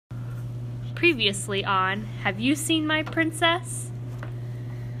Previously on Have You Seen My Princess?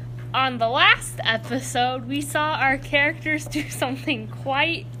 On the last episode, we saw our characters do something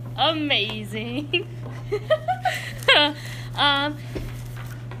quite amazing.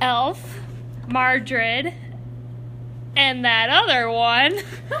 Elf, Mardred, and that other one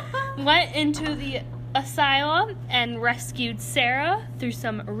went into the asylum and rescued Sarah through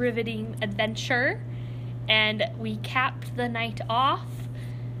some riveting adventure. And we capped the night off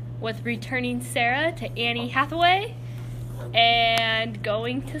with returning Sarah to Annie Hathaway and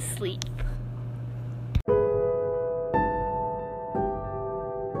going to sleep.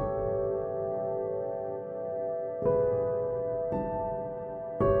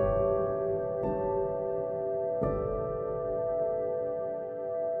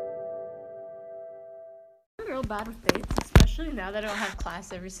 I'm real bad with dates, especially now that I don't have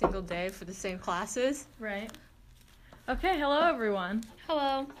class every single day for the same classes. Right. Okay, hello everyone.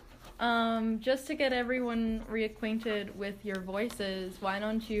 Hello. Just to get everyone reacquainted with your voices, why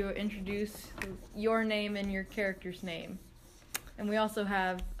don't you introduce your name and your character's name? And we also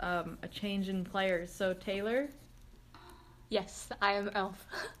have a change in players. So Taylor? Yes, I am Elf.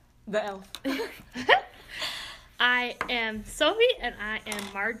 The Elf. I am Sophie, and I am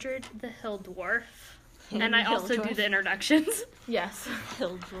Mardred the Hill Dwarf. And I also do the introductions. Yes.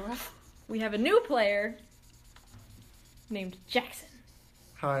 Hill Dwarf. We have a new player named Jackson.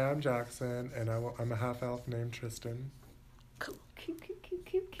 Hi, I'm Jackson, and I'm a half-elf named Tristan. Cool.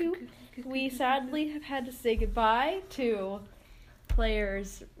 We sadly have had to say goodbye to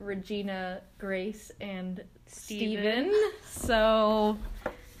players Regina, Grace, and Steven. So,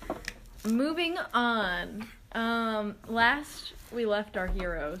 moving on. Last we left our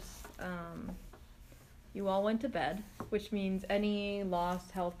heroes, you all went to bed, which means any lost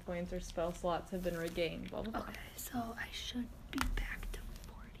health points or spell slots have been regained. Blah, blah, blah. Okay, so I should be back to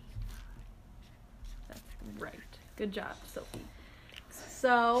 40. That's right. Good job, Sophie.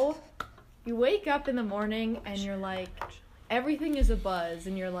 So, you wake up in the morning and you're like, everything is abuzz,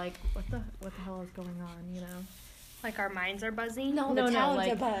 and you're like, what the hell is going on, you know? Like our minds are buzzing? No,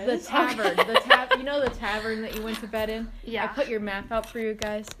 like abuzz. the tavern. You know the tavern that you went to bed in? Yeah. I put your map out for you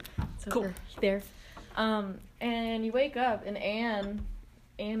guys. It's Cool. over there. And you wake up and Annie,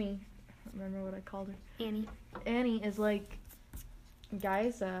 I don't remember what I called her. Annie is like,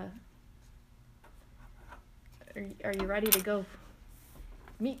 guys, are you ready to go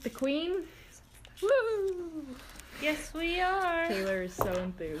meet the queen? Woo! Yes, we are. Taylor is so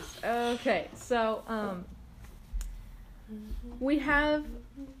enthused. Okay, so, we have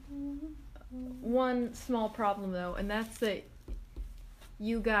one small problem, though, and that's that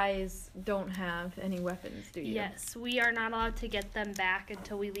you guys don't have any weapons, do you? Yes, we are not allowed to get them back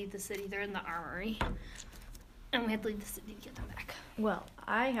until we leave the city. They're in the armory. And we have to leave the city to get them back. Well,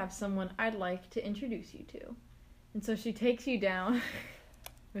 I have someone I'd like to introduce you to. And so she takes you down.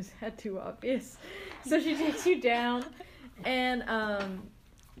 Was that too obvious? So she takes you down, and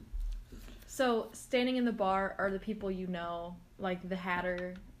so standing in the bar are the people you know, like the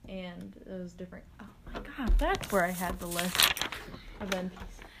Hatter and those different. Oh my God, that's where I had the list of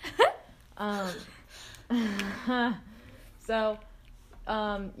NPCs. So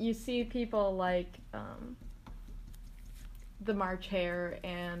you see people like the March Hare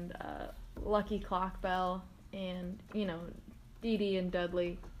and Lucky Clockbell and, you know, Dee Dee and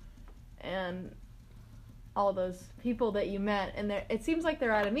Dudley and all those people that you met, and it seems like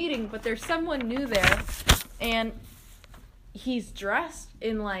they're at a meeting, but there's someone new there, and he's dressed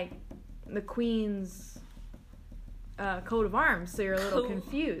in like the Queen's coat of arms, so you're a little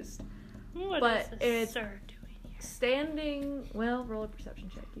confused. What But is this it's sir doing here? Standing, well, roll a perception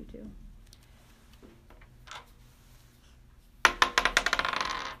check, you two.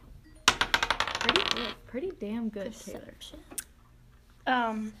 Pretty damn good, Taylor.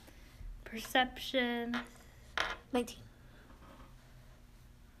 Perception 19.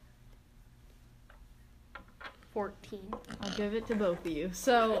 14. I'll give it to both of you.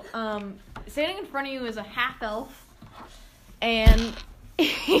 So, standing in front of you is a half elf, and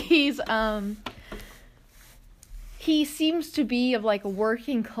he seems to be of like a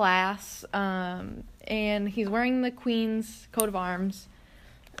working class, and he's wearing the Queen's coat of arms.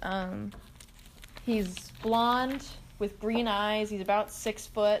 He's blonde with green eyes. He's about 6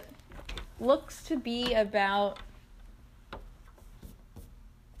 foot. Looks to be about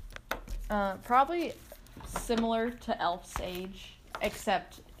probably similar to Elf's age,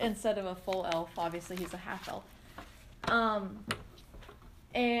 except instead of a full elf, obviously he's a half elf.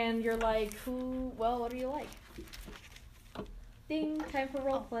 And you're like, what do you like? Ding, time for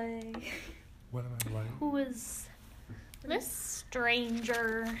roleplay. What am I like? Who is This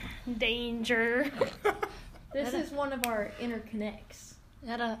stranger danger. This is one of our interconnects.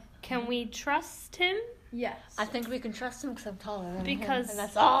 Can we trust him? Yes. I think we can trust him because I'm taller than him. Because- And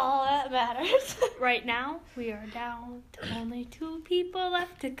that's all that matters. Right now, we are down to only 2 people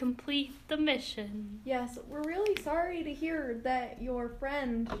left to complete the mission. Yes, we're really sorry to hear that your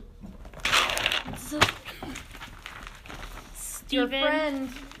friend, Steven,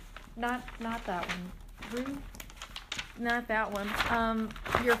 not that one, Ruth, not that one.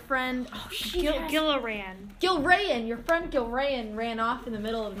 Your friend, Gilliran. Gilrayan. Your friend Gilrayan ran off in the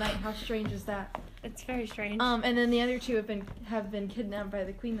middle of the night. How strange is that? It's very strange. And then the other 2 have been kidnapped by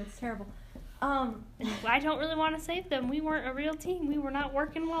the queen. That's terrible. I don't really want to save them. We weren't a real team. We were not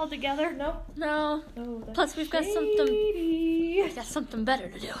working well together. Nope. No. Oh, that's Plus, we've got something better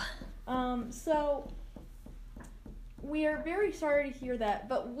to do. So we are very sorry to hear that,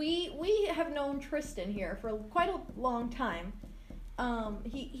 but we have known Tristan here for quite a long time.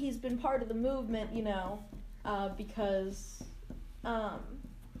 He's been part of the movement, you know, because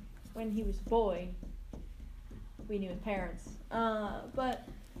when he was a boy, we knew his parents. But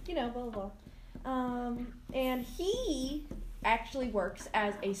you know, blah blah blah. And he actually works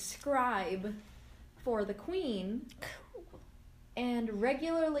as a scribe for the queen. And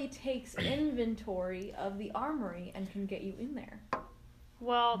regularly takes inventory of the armory and can get you in there.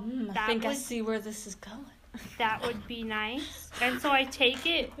 Well, I think I see where this is going. that would be nice. And so I take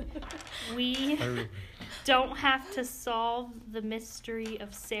it we don't have to solve the mystery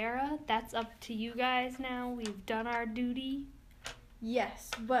of Sarah. That's up to you guys now. We've done our duty.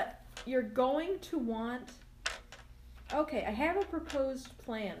 Yes, but you're going to want... Okay, I have a proposed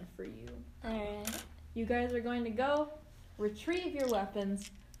plan for you. Alright. You guys are going to go, retrieve your weapons,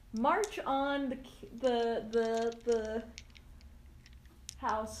 march on the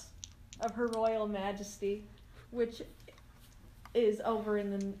house of Her Royal Majesty, which is over in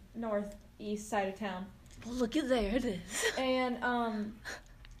the northeast side of town. Well, look at there it is. And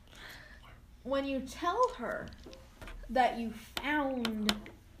when you tell her that you found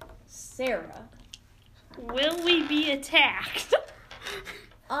Sarah, Will we be attacked?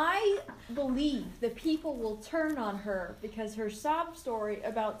 I believe that people will turn on her because her sob story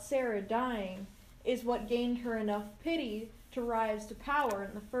about Sarah dying is what gained her enough pity to rise to power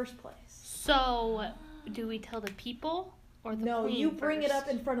in the first place. So, do we tell the people or the No, queen you bring it first? up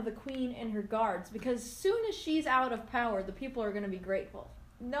in front of the queen and her guards because soon as she's out of power, the people are going to be grateful.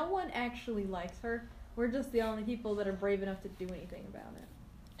 No one actually likes her. We're just the only people that are brave enough to do anything about it.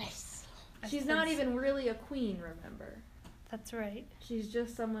 Nice. She's not even really a queen, remember? That's right. She's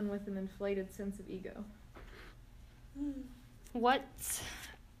just someone with an inflated sense of ego. What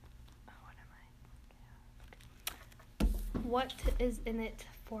is in it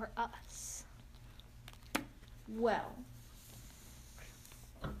for us? Well,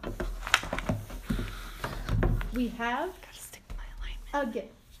 we have Gotta stick to my alignment. a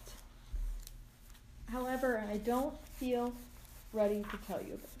gift. However, I don't feel ready to tell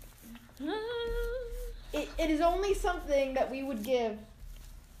you about it. It is only something that we would give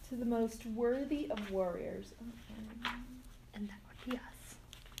to the most worthy of warriors. And that would be us.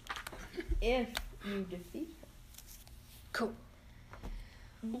 If you defeat her. Cool.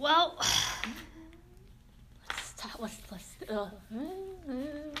 Well, Let's talk.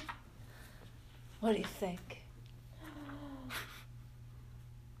 What do you think?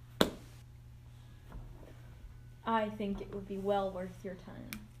 I think it would be well worth your time.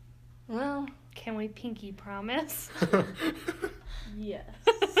 Well, can we pinky promise? Yes.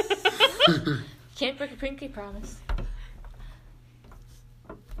 can't break a pinky promise.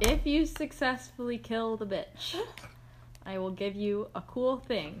 If you successfully kill the bitch, I will give you a cool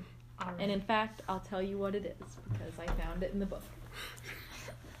thing. And in fact, I'll tell you what it is because I found it in the book.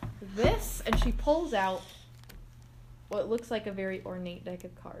 This, and she pulls out what looks like a very ornate deck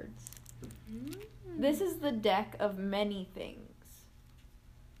of cards. This is the deck of many things.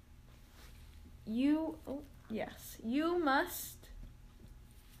 You must...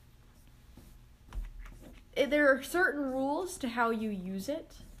 There are certain rules to how you use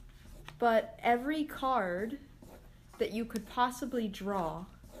it, but every card that you could possibly draw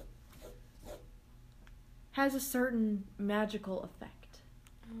has a certain magical effect.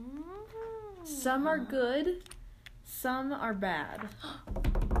 Some are good, some are bad.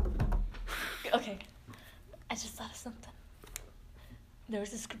 Okay, I just thought of something. There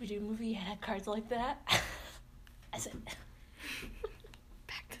was a Scooby-Doo movie that had cards like that. I said,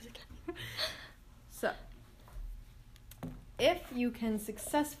 back to the game. So, if you can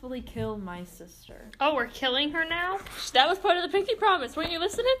successfully kill my sister, Oh, we're killing her now? That was part of the pinky promise. Weren't you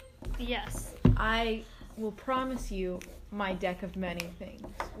listening? Yes. I will promise you my deck of many things,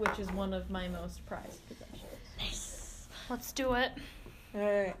 which is one of my most prized possessions. Nice. Let's do it. All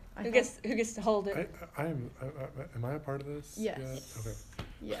right. I Who gets to hold it? Am I a part of this? Yes. yet? Okay.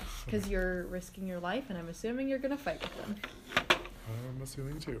 Yes, because you're risking your life, and I'm assuming you're gonna fight with them. I'm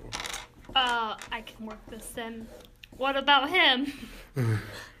assuming too. I can work this in. What about him?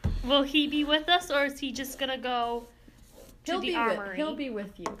 Will he be with us, or is he just gonna go to the armory? He'll be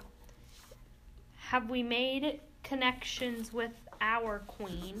with you. Have we made connections with our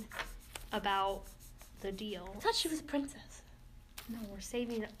queen about the deal? I thought she was a princess. No, we're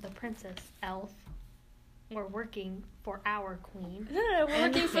saving the princess, Elf. We're working for our queen. No, we're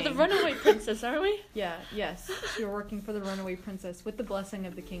And working the for the king. runaway princess, aren't we? Yeah, yes. You're working for the runaway princess with the blessing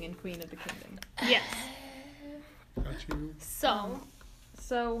of the king and queen of the kingdom. Yes. Got you. So,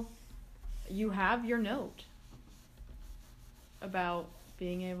 So, you have your note about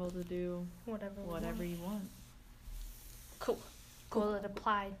being able to do whatever you want. Cool. will it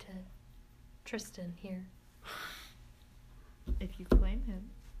apply to Tristan here? If you claim him.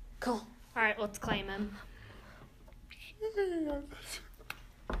 Cool. All right, let's claim him.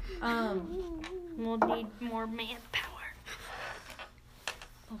 We'll need more manpower.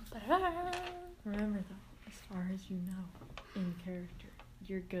 Remember though, as far as you know, in character,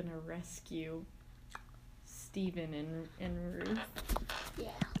 you're gonna rescue Steven and Ruth. Yeah.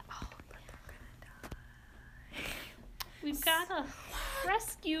 We've gotta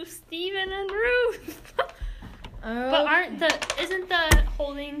rescue Steven and Ruth. Oh, But isn't the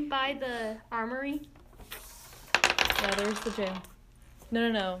holding by the armory? yeah, there's the jail.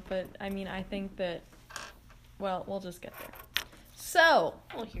 No, but I mean, I think that, well, we'll just get there. So,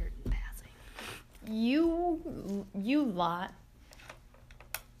 We'll hear it in passing. you lot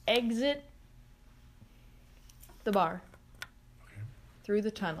exit the bar Okay. through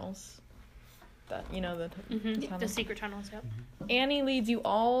the tunnels. The The tunnels. secret tunnels, yep. Annie leads you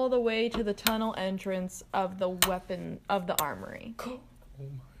all the way to the tunnel entrance of the armory. Cool. Oh my.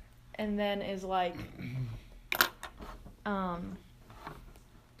 And then is like,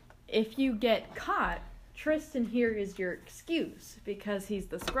 if you get caught, Tristan here is your excuse because he's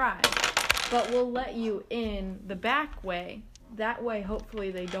the scribe. But we'll let you in the back way. That way, hopefully,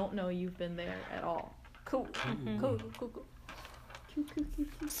 they don't know you've been there at all. Cool. Mhm. Cool.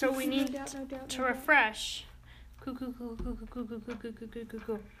 So we need No doubt. to refresh. Cuckoo.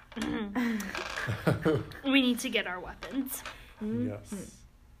 We need to get our weapons. Mm-hmm. Yes.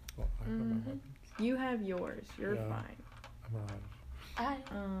 Well, I have my weapons. You have yours. You're Yeah. fine. I'm alive. I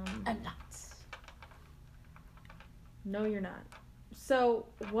am not. No, you're not. So,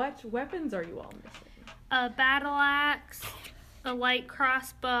 what weapons are you all missing? A battle axe, a light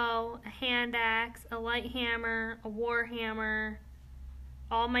crossbow, a hand axe, a light hammer, a war hammer,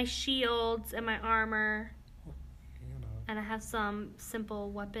 all my shields and my armor, You know. and I have some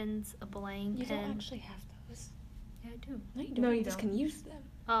simple weapons, a belaying You pin. don't actually have those. Yeah, I do. No, you don't. No, you you just don't. can use them.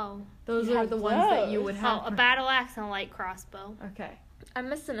 Oh. Those You are have the ones that you those. would have. Oh, a battle axe and a light crossbow. Okay. I'm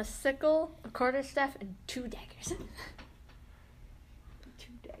missing a sickle, a quarterstaff, and 2 daggers.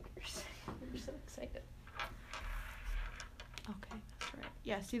 2 daggers. I'm so excited. Okay, that's right.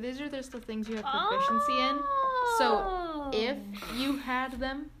 Yeah, see, these are just the things you have proficiency in. So, if you had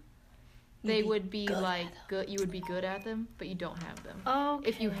them, they You'd be would be good at like them. good. You would be good at them, but you don't have them. Okay.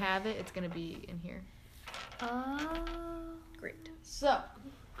 If you have it, it's gonna be in here. Oh. Great. So,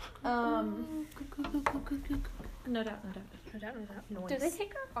 no doubt. Do they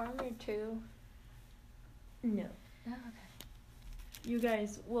take our armor too? No. Oh, okay. You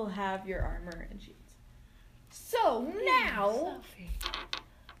guys will have your armor and shields. So now,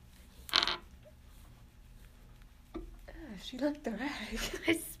 She licked the rag.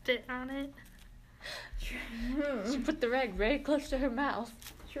 I spit on it. She put the rag very close to her mouth.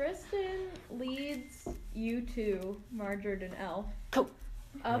 Tristan leads you two, Margaret and Elf, Cool.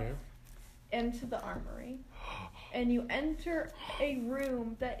 up Okay. into the armory, and you enter a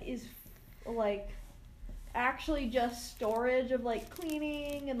room that is like actually just storage of like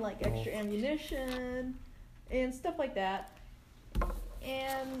cleaning and like extra ammunition and stuff like that.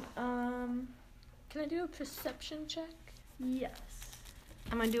 And Can I do a perception check? yes.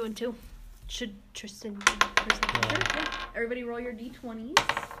 I'm gonna do it too. Should Tristan do perception? Sure, yeah. Everybody roll your d20s.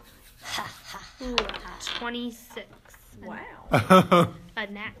 Ooh, 26. Wow. A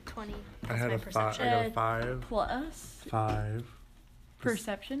nat 20. I That's had my a 5. I perception. got a 5. Plus 5.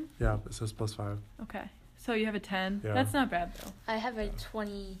 perception. Yeah, it says plus 5. Okay. So you have a 10. Yeah. That's not bad though. I have a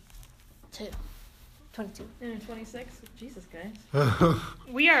 22. 22. And a 26. Jesus, guys.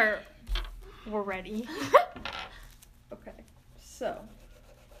 We're ready. Okay. So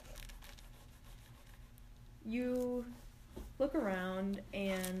you look around,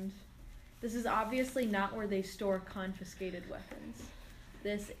 and this is obviously not where they store confiscated weapons.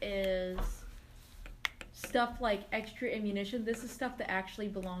 This is stuff like extra ammunition. This is stuff that actually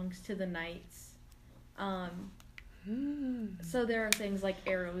belongs to the knights. So there are things like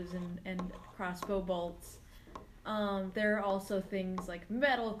arrows and crossbow bolts. There are also things like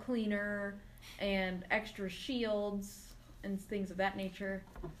metal cleaner and extra shields and things of that nature.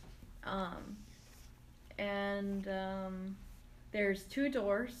 There's 2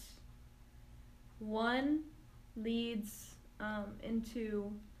 doors. One leads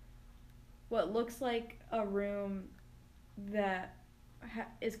into what looks like a room that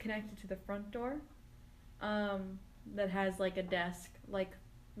is connected to the front door, that has like a desk, like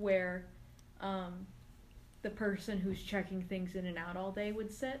where the person who's checking things in and out all day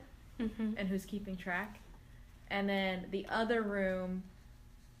would sit, and who's keeping track. And then the other room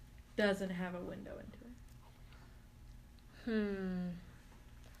doesn't have a window into it.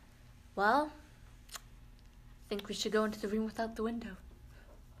 Well, I think we should go into the room without the window.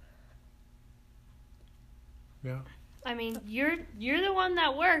 Yeah. I mean, you're the one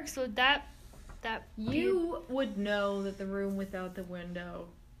that works, so that You would know that the room without the window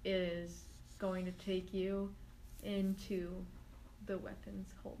is going to take you into the weapons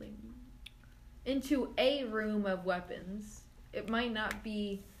holding, into a room of weapons. It might not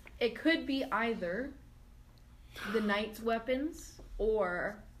be, it could be either the knight's weapons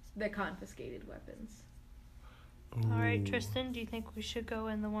or the confiscated weapons. All right, Ooh. Tristan, do you think we should go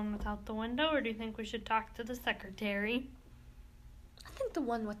in the one without the window, or do you think we should talk to the secretary? I think the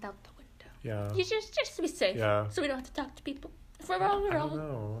one without the window. Yeah. You just to be safe. Yeah. So we don't have to talk to people. If we're wrong, we're I don't wrong.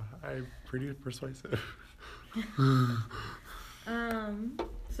 know. I'm pretty persuasive.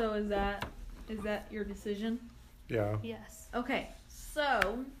 So is that your decision? Yeah. Yes. Okay,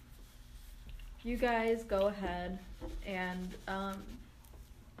 so you guys go ahead and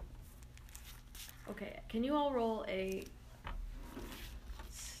okay, can you all roll a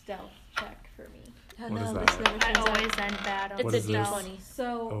stealth check for me? Oh, What is no, that? this never I turns out. always end bad on It's What a is this? D20. So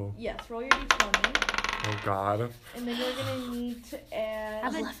Oh. yes, roll your d20, Oh God. and then you're gonna need to I add.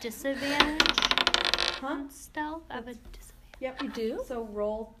 have a disadvantage Huh? on stealth. I have a disadvantage. Yep, You do? So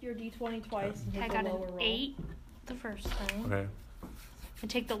roll your d20 twice and I take got a an lower roll. 8 the first time. Okay. And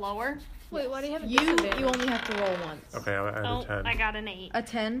take the lower. Wait, why do you have a You disadvantage? only have to roll once. Okay, I had Oh, a 10. I got an 8. A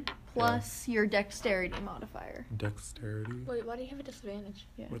 10 plus your dexterity modifier. Dexterity? Wait, why do you have a disadvantage?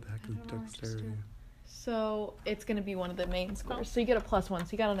 What the heck I is don't know, I just dexterity? do. So it's gonna be one of the main scores. Oh. So you get a +1.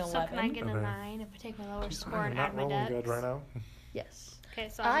 So you got an 11. So can I get a Okay. 9 if I take my lower Jeez, score I am and not add my rolling dex? good right now. Yes. Okay,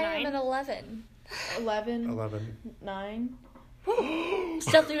 so I I'm am 9. an 11. 11. 11. 9.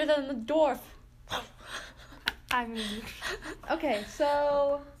 Stealthier than the dwarf. I mean, Okay,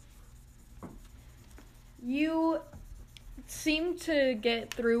 so you seem to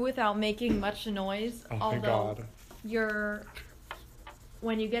get through without making much noise. Oh, thank although God.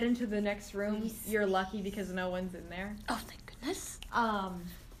 when you get into the next room, you're lucky because no one's in there. Oh, thank goodness.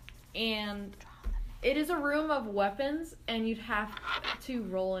 And it is a room of weapons, and you'd have to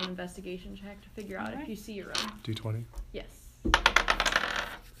roll an investigation check to figure out if Alright. you see your own. D20. Yes.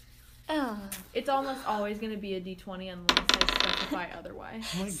 Oh. It's almost always going to be a d20 unless I specify otherwise.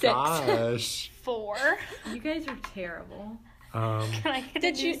 Oh my 6. gosh. 4. You guys are terrible. Can I get a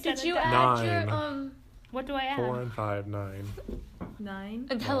Did new you set did of you dice? add your 9. What do I add? 4 and 5, 9. 9.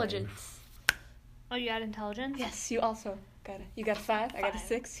 intelligence? Oh, you add intelligence? Yes, you also got a 5. I got a 5.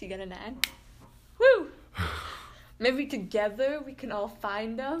 6. You got a 9. Woo! Maybe together we can all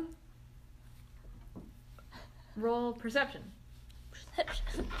find them. Roll perception.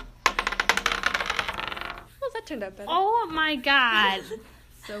 Well, that turned out better. Oh my god.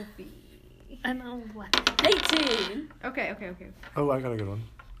 Sophie. An 11. 18. Okay. Oh, I got a good one.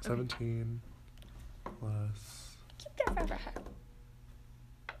 17 plus. Keep that forever.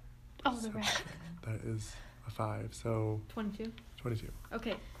 Oh, the rest. That is a 5. So 22. 22.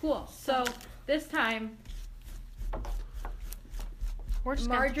 Okay, cool. So this time, We're just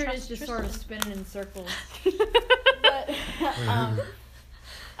gonna Margaret trust is just Tristan. sort of spinning in circles. But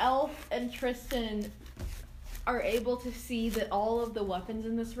Elf and Tristan are able to see that all of the weapons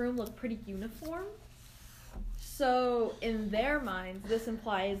in this room look pretty uniform. So in their minds, this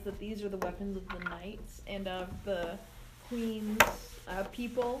implies that these are the weapons of the knights and of the queen's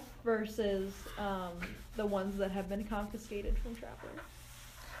people versus the ones that have been confiscated from travelers.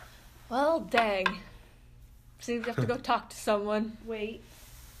 Well, dang. Seems we have to go talk to someone. Wait.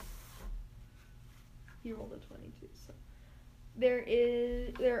 He rolled a 22. So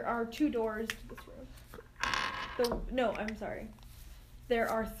there are 2 doors to this room. No, I'm sorry. There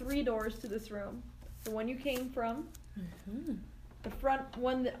are 3 doors to this room. The one you came from. Mm-hmm. The front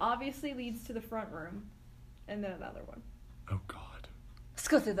one that obviously leads to the front room. And then another one. Oh God. Let's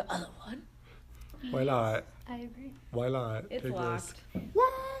go through the other one. Why not? I agree. Why not? It's Take locked. This.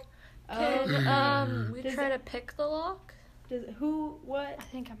 What? Can we does try it- to pick the lock? Does who? What? I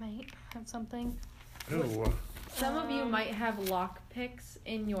think I might have something. Ew. Some of you might have lock picks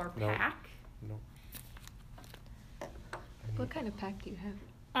in your No. pack. No. What kind of pack do you have?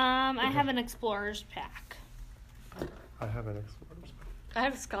 I have an explorer's pack. I have an explorer's. I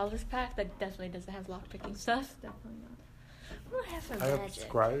have a scholar's pack that definitely doesn't have lockpicking stuff. Definitely not. What do I have for I have magic?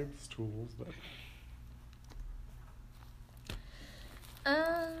 scribes tools, but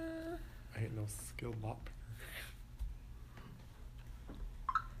I ain't no skilled lockpicker.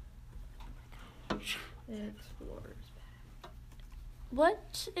 Explorer's pack.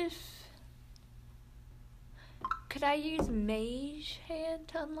 What if... Could I use mage hand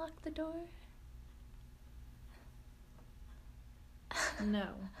to unlock the door? No.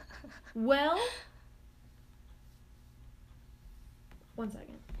 Well. One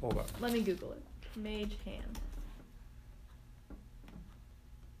second. Hold on. Let me Google it. Mage hand.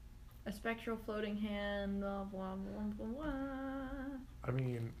 A spectral floating hand. Blah blah blah blah blah. I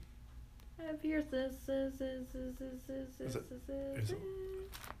mean, Here's this. Is it-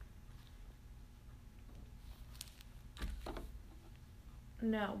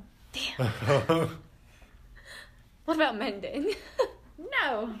 No. What about mending?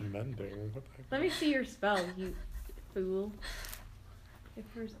 No. mending. What the heck? Let me see your spell, you fool. If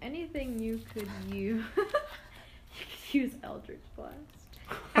there's anything you could use, you could use Eldritch Blast.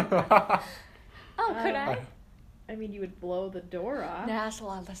 Oh, could I? I mean, you would blow the door off. Nah, that's a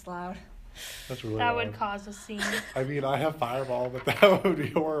lot less loud. That's really That loud. would cause a scene. I mean, I have fireball, but that would be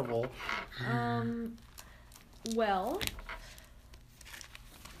horrible. Well,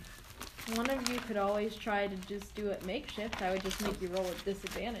 one of you could always try to just do it makeshift. I would just make you roll at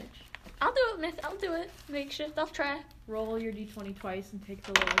disadvantage. I'll do it, I'll do it. Makeshift, I'll try. Roll your d20 twice and take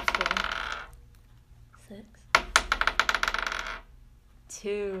the lower score. 6.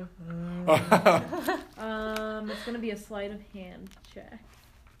 2. It's gonna be a sleight of hand check.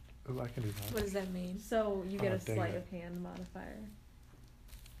 Ooh, I can do that. What does that mean? So you get Oh, a dang sleight it. of hand modifier.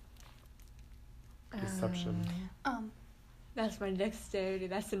 Deception. That's my dexterity.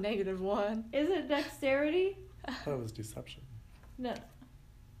 That's a -1. Is it dexterity? I thought it was deception. No.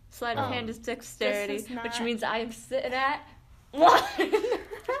 Sleight of Oh. hand is dexterity, This is not- which means I am sitting at 1.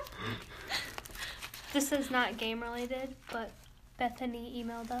 This is not game related, but Bethany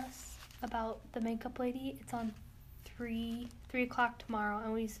emailed us about the makeup lady. It's on 3 o'clock tomorrow,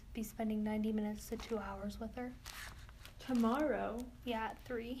 and we'll be spending 90 minutes to 2 hours with her. Tomorrow. Yeah, at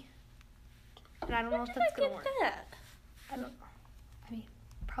 3. And I don't know if that's gonna work. That? I don't know. I mean,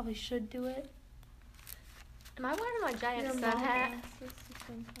 probably should do it. Am I wearing my giant Your sun mom hat? asked us to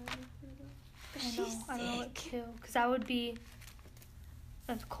spend time with her. I don't know what to do. Because that would be,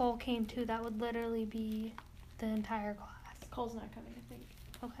 if Cole came too, that would literally be the entire class. Cole's not coming, I think.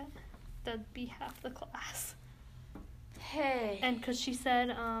 Okay. That'd be half the class. Hey. And because she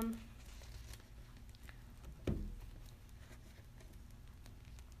said,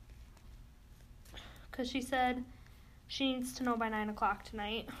 she needs to know by 9 o'clock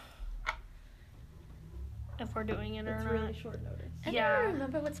tonight if we're doing it or It's not. really short notice. I yeah. never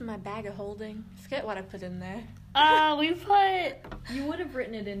remember what's in my bag of holding. Forget what I put in there. We put. You would have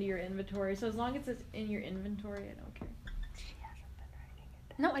written it into your inventory, so as long as it's in your inventory, I don't care. She hasn't been writing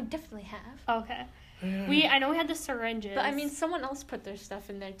it. No, I definitely have. Okay. I know we had the syringes. But I mean, someone else put their stuff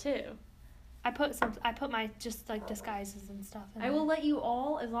in there too. I put my just like disguises and stuff in I there. will let you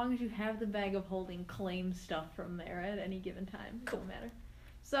all, as long as you have the bag of holding, claim stuff from there at any given time. It don't matter.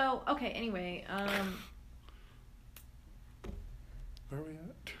 So, okay, anyway, Where are we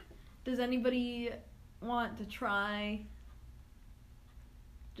at? does anybody want to try?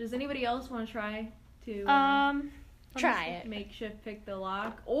 Does anybody else want to try to Try it. makeshift pick the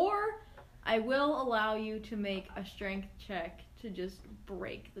lock? Or I will allow you to make a strength check to just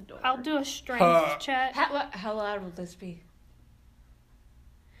break the door. I'll do a strength check. How loud will this be?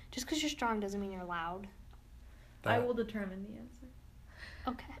 Just because you're strong doesn't mean you're loud. I will determine the answer.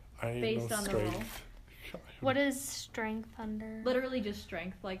 Okay. I ain't based no on the strength. What is strength under? Literally just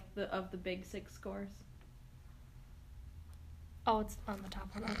strength, like of the big 6 scores. Oh, it's on the top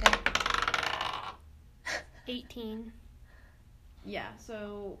one. Okay. 18. Yeah,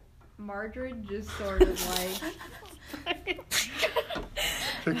 so Margaret just sort of like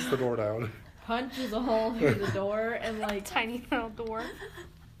Kicks the door down. punches a hole through the door and like Tiny little door.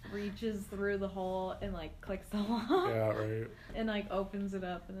 reaches through the hole and like clicks the lock Yeah, right. and like opens it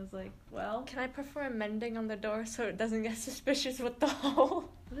up and is like, well, Can I perform mending on the door so it doesn't get suspicious with the hole?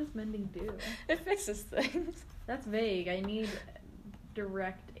 what does mending do? It fixes things. That's vague. I need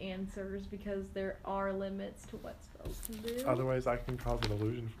direct answers because there are limits to what spells can do. Otherwise, I can cause an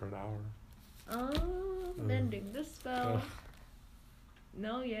illusion for an hour. Mending. This spell. Ugh.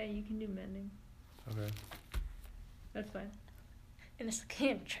 No, yeah, you can do mending. Okay. That's fine. And it's a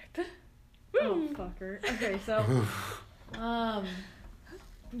cantrip. Oh, fucker. Okay, so,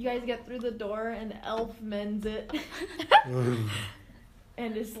 you guys get through the door and Elf mends it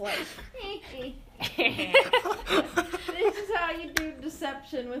and is like, this is how you do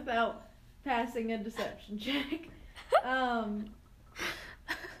deception without passing a deception check.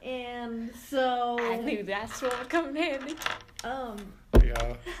 And so, I knew that's what would come in handy.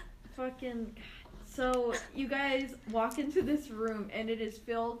 Yeah. fucking, so you guys walk into this room and it is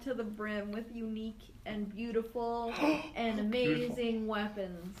filled to the brim with unique and beautiful and amazing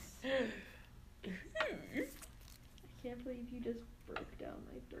weapons. I can't believe you just broke down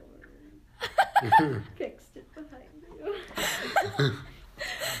my door and fixed it behind you.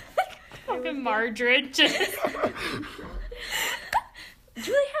 Fucking Margaret just. Do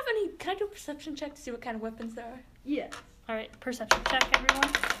they have any? Can I do a perception check to see what kind of weapons there are? Yes. Alright, perception check,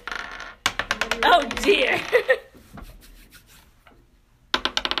 everyone. Oh dear.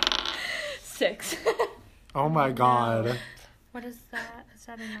 6. Oh my god. What is that? Is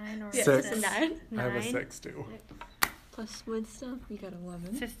that a 9 or a Six. It's a 9. I have a 9? 6 too. Plus wisdom, you got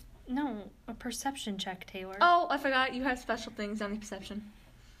 11. No, a perception check, Taylor. Oh, I forgot you have special things on your perception.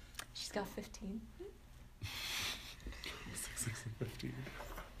 She's got 15. 6 and 15.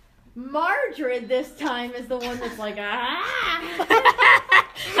 Margaret this time is the one that's like, ah!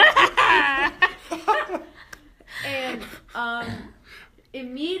 And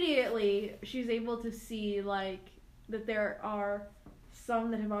immediately she's able to see like that there are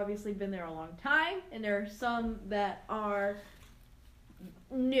some that have obviously been there a long time and there are some that are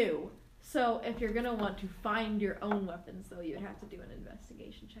new. So if you're gonna want to find your own weapons though, you'd have to do an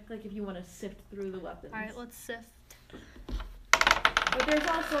investigation check. Like if you want to sift through the weapons. Alright, let's sift. But there's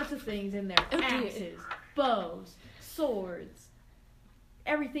all sorts of things in there. Oh, dear. Axes, bows, swords,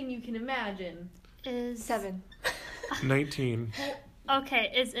 everything you can imagine. Is 7. 19.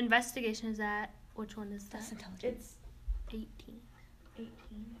 Okay, is investigation is that which one is that? That's intelligent. It's 18. 18.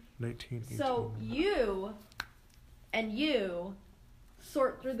 19, 18. So you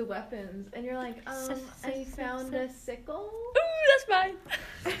sort through the weapons and you're like, I found a sickle. Ooh, that's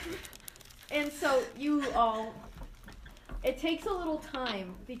mine. And so you all, it takes a little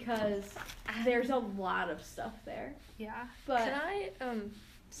time because there's a lot of stuff there. Yeah. But Can I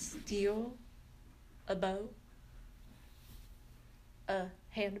steal a bow? A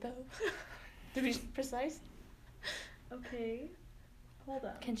hand bow? To be precise. okay, hold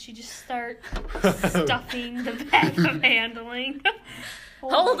on. Can she just start stuffing the bag of handling?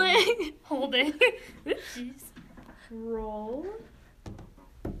 Hold on. Holding. Oopsies. Roll.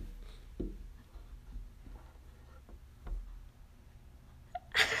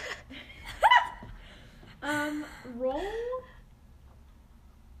 Roll.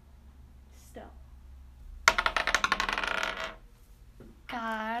 Stealth.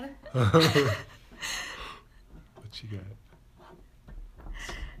 God. What you got?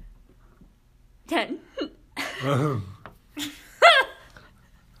 10.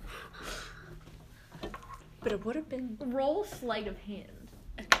 But it would have been Roll sleight of hand.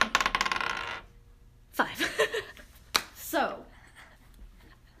 5. So,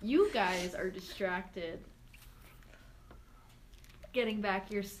 you guys are distracted. Getting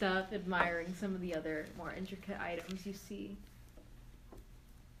back your stuff, admiring some of the other more intricate items you see.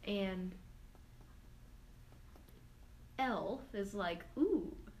 And Elf is like,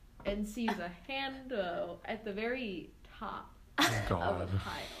 ooh, and sees a handle at the very top Oh of a god.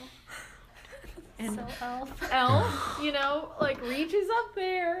 pile. And So Elf. Elf, like reaches up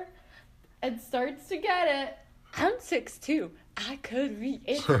there and starts to get it. I'm 6'2". I could reach.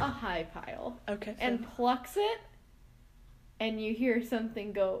 It's a high pile. Okay. And plucks it, and you hear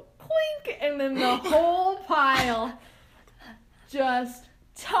something go clink, and then the whole pile just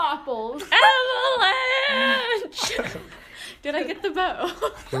topples. Avalanche! Did I get the bow?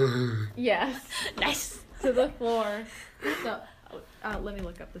 Yes, Nice. to the floor. So, let me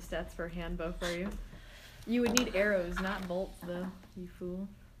look up the stats for a hand bow for you. You would need arrows, not bolts, though, you fool.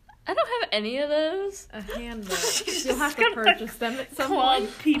 I don't have any of those. A hand bow. She's You'll have just to gonna purchase them at some Club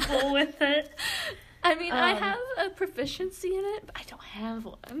point. people with it. I mean, I Um, have a proficiency in it, but I don't have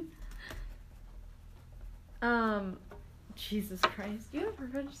one. Jesus Christ. You have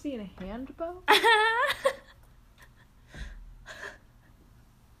proficiency in a hand bow?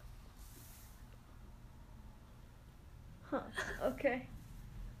 Huh. Okay.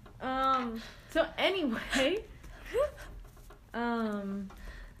 So anyway,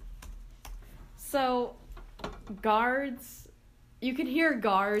 so guards, you can hear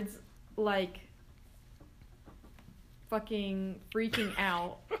guards like fucking freaking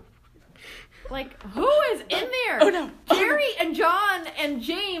out. Like, who is in there? Oh no. Jerry and John and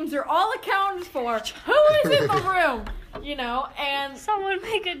James are all accounted for. Who is in the room? You know, and Someone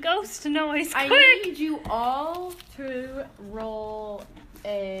make a ghost noise quick. I need you all to roll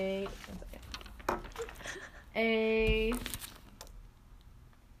a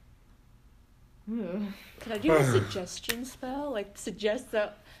Can I do a suggestion spell? Like, suggest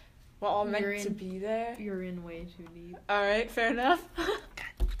that we're all meant You're to in- be there? You're in way too deep. Alright, fair enough.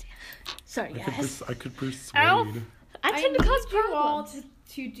 Sorry, I guys. could persuade. Ow. I tend to cause need you all problems.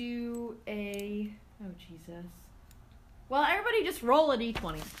 to do a. Oh Jesus. Well, everybody just roll a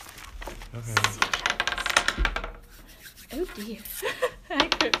d20. Okay. Oh dear. I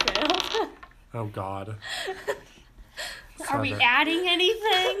could fail. Oh God. Are we 7. adding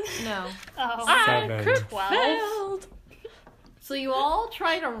anything? No. Oh, 7. 12. Failed. So you all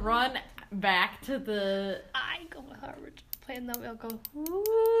try to run back to the. I go with our original plan, then we'll go.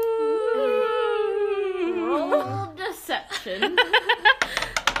 Roll deception.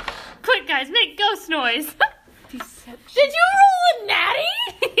 Quick, guys, make ghost noise. Deception. Did you roll a natty?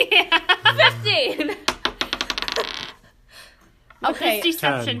 Yeah. 15! What Okay. does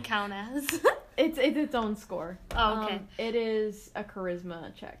deception 10. count as? It's its own score. Oh, okay. It is a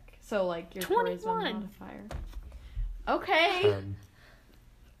charisma check. So like your 21. charisma modifier. Okay. 10.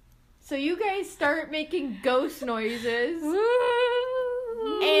 So you guys start making ghost noises.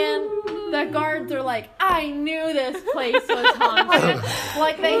 And the guards are like, I knew this place was haunted.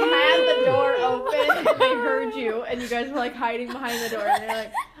 Like, they had the door open and they heard you, and you guys were like hiding behind the door, and they're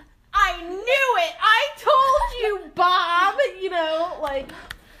like, I knew it! I told you, Bob! You know, like,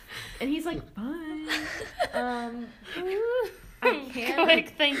 and he's like, fine. I can't. Quick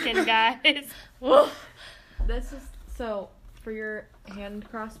thinking, guys. This is, so, for your hand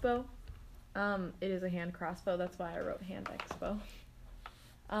crossbow, it is a hand crossbow, that's why I wrote hand expo.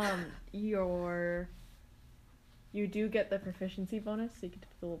 You do get the proficiency bonus, so you get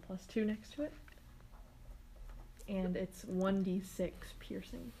the little +2 next to it. And it's 1d6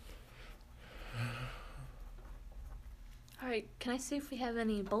 piercing. Alright, can I see if we have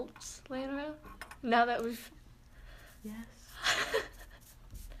any bolts laying around? Now that we've... Yes.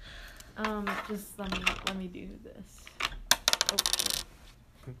 Just let me do this. Oh.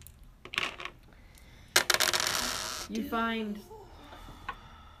 You find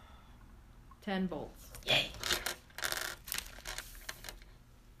 10 bolts. Yay!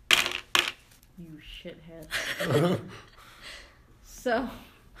 You shithead. So,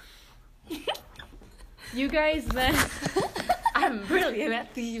 you guys then I'm brilliant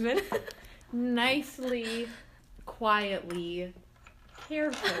at thieving. nicely, quietly,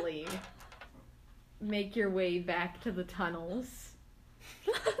 carefully make your way back to the tunnels.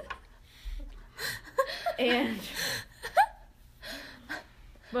 And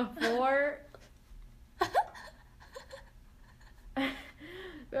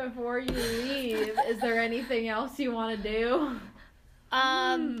before you leave, is there anything else you want to do?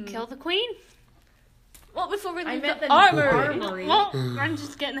 Kill the queen? Well, before we I leave meant the the armory. armory. Well, I'm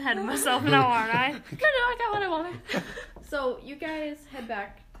just getting ahead of myself now, aren't I? No, I got what I wanted. So you guys head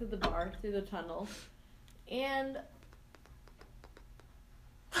back to the bar through the tunnel, and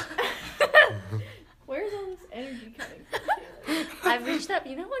where's all this energy coming from? I've reached that.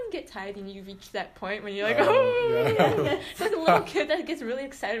 You know when you get tired and you reach that point when you're like, Oh, oh, yeah. it's like a little kid that gets really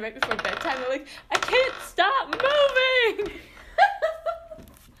excited right before bedtime. They're like, I can't stop moving.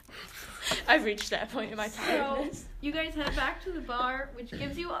 I've reached that point in my So tiredness. you guys head back to the bar, which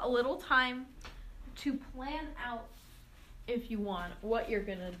gives you a little time to plan out, if you want, what you're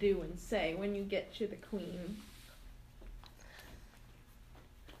gonna do and say when you get to the queen.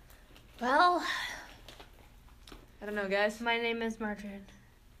 Well, I don't know, guys. My name is Margaret.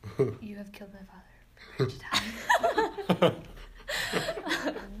 You have killed my father.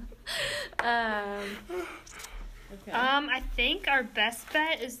 Okay. I think our best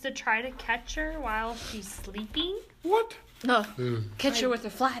bet is to try to catch her while she's sleeping. What? No, catch her with her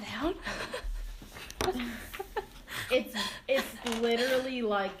fly down. It's literally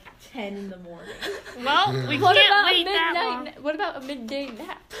like 10 in the morning. Well, we What can't about wait that long. What about a midday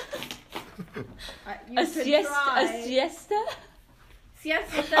nap? You A could siesta? try. A siesta?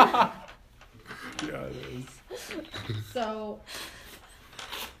 Siesta. Yeah, it is. So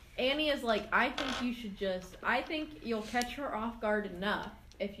Annie is like, I think you'll catch her off guard enough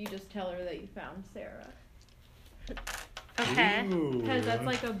if you just tell her that you found Sarah. Okay. Ooh. Because that's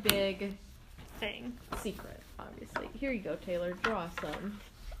like a big Thing. secret, obviously. Here you go, Taylor. Draw some.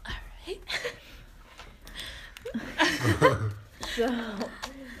 So,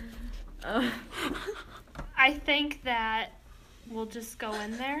 I think that we'll just go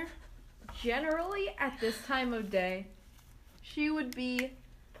in there. generally at this time of day, she would be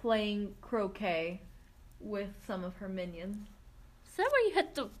playing croquet with some of her minions. Is that where you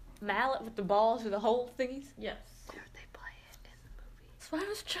hit the mallet with the balls or the whole thingies? Yes. They play it in the movie. That's why I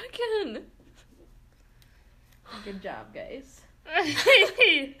was checking. Good job, guys.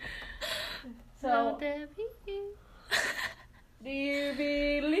 So, So, do you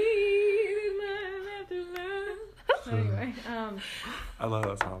believe in love after love? Anyway, I love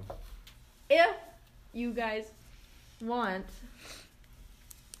that song. if you guys want,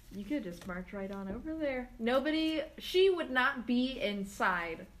 you could just march right on over there. She would not be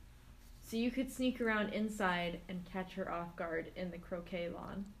inside. So you could sneak around inside and catch her off guard in the croquet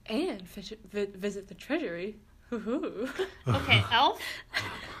lawn. And visit the treasury. Woohoo. okay, Elf,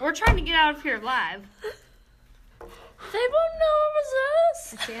 we're trying to get out of here alive. They won't know it was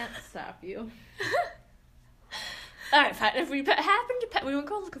I us. can't stop you. Alright, fine. If we happen to we won't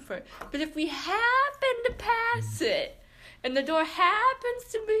go looking for it. But if we happen to pass it, and the door happens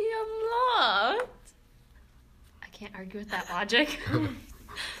to be unlocked, I can't argue with that logic.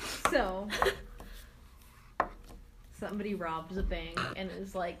 So, somebody robs a bank and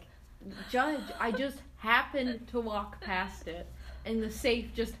is like, Judge, I just happened to walk past it, and the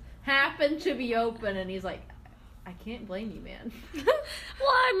safe just happened to be open, and he's like, I can't blame you, man. well,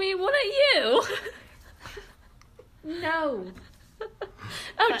 I mean, wouldn't you? No,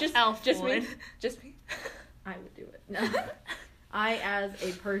 Oh, But Elf just me. would. Just me. I would do it. No. I, as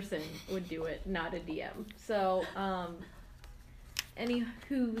a person, would do it, not a DM. So, any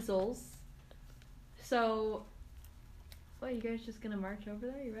hoozles. So, what, you guys just gonna march over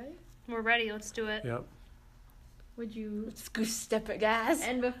there? You ready? We're ready. Let's do it. Yep. Would you... Let's go step it, guys.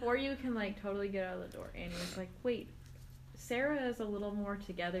 And before you can, like, totally get out of the door, Annie was like, wait, Sarah is a little more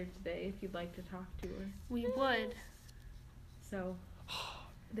together today if you'd like to talk to her. We would. So,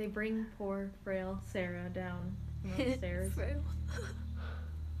 they bring poor, frail Sarah down the stairs.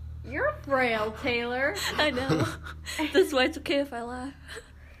 You're frail, Taylor. I know. That's why it's okay if I lie.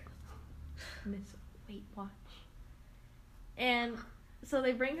 Miss Weight Watch. And so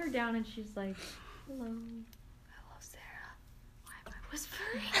they bring her down and she's like, hello. Hello, Sarah. Why am I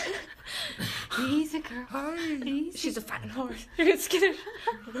whispering? Easy, girl. Hi. Easy. She's a fighting horse. You're gonna skin her.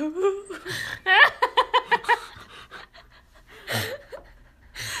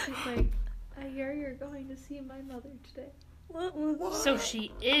 She's like, I hear you're going to see my mother today. So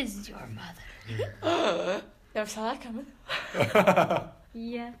she is your mother. Never saw that coming.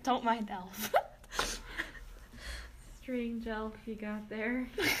 Yeah. Don't mind Elf. Strange elf you got there.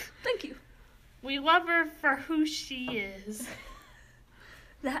 Thank you. We love her for who she is.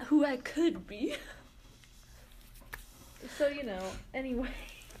 Not who I could be. So, anyway.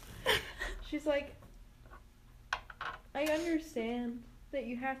 She's like, I understand that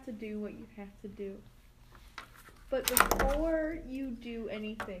you have to do what you have to do. But before you do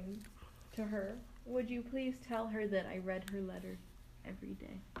anything to her, would you please tell her that I read her letter every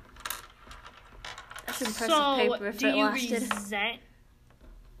day? That's impressive So, paper if do it you lasted. resent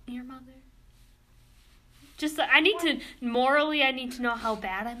your mother? Just, I need to know how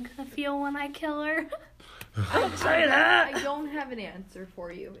bad I'm gonna feel when I kill her. Don't say that. I don't have an answer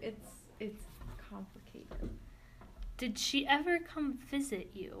for you. It's complicated. Did she ever come visit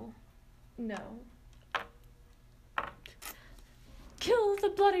you? No. Kill the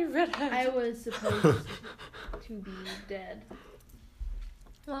bloody redhead. I was supposed to be dead.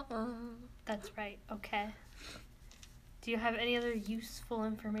 That's right, okay. Do you have any other useful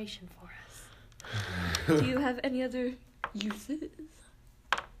information for us? Do you have any other uses?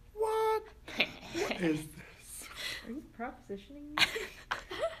 What? What is this? Are you propositioning me?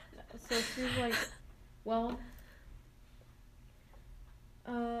 So she's like, well,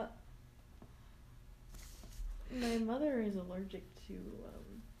 my mother is allergic to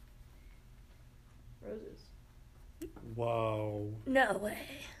roses. Wow. No way.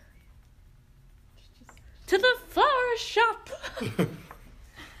 Just To the flower shop. oh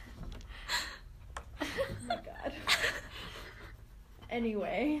my god.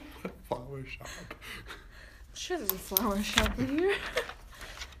 Anyway, Flower shop. I'm sure there's a flower shop in here.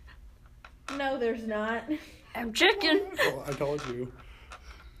 no, there's not. I'm checking. Oh, I told you.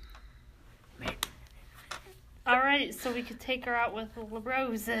 Right, so we could take her out with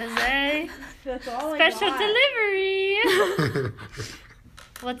roses, eh? That's all Special I got.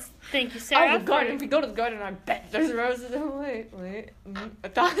 delivery. Thank you, Sarah. Oh, the garden. If we go to the garden, I bet there's roses. Oh, wait. I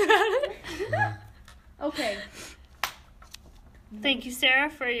thought about it. Okay. Thank you, Sarah,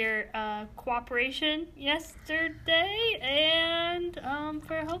 for your cooperation yesterday and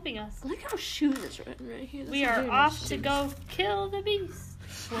for helping us. Look how shoes is written right here. We are off to go kill the beast.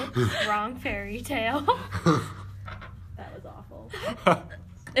 Whoops, wrong fairy tale. That was awful.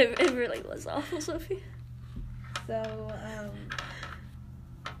 It really was awful, Sophie. So,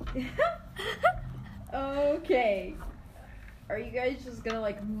 okay. Are you guys just gonna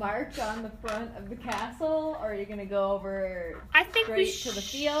like march on the front of the castle, or are you gonna go over I think we straight to the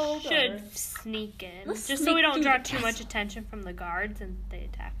field? should or- sneak in. Let's just so sneak we don't through draw the too much attention from the guards and they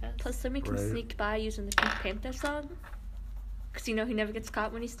attack us. Plus, then we can Right. sneak by using the Pink Panther song. Because you know he never gets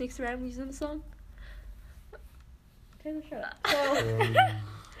caught when he sneaks around using the song. Taylor, shut up.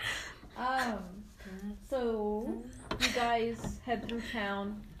 So, so you guys head through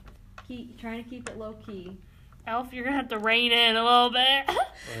town, trying to keep it low key. Elf, you're gonna have to rein in a little bit.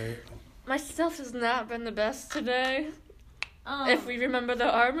 Right. My stealth has not been the best today. Um, If we remember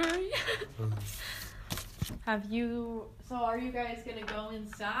the armory. have you? So are you guys gonna go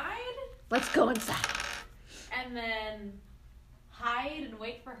inside Let's go inside. and then hide and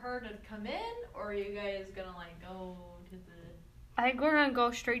wait for her to come in, or are you guys gonna like go to the? I think we're gonna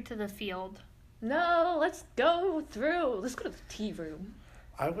go straight to the field. No, let's go through. Let's go to the tea room.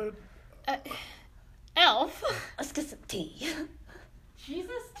 I would. Elf. Let's get some tea.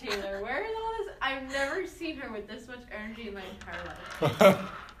 Jesus, Taylor, where is all this? I've never seen her with this much energy in my entire life. I don't know.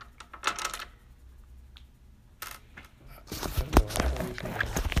 I thought we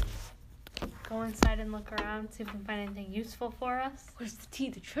should- Go inside and look around, see if we can find anything useful for us. Where's the tea,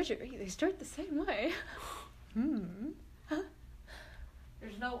 the treasury? They start the same way.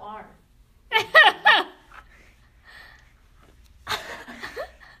 There's no R.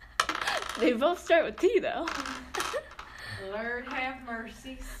 They both start with T, though. Lord have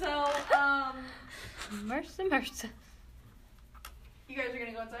mercy. So, Mercy, mercy. you guys are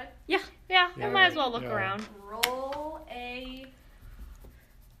gonna go inside? Yeah, Yeah, we might as well look yeah. around. Roll a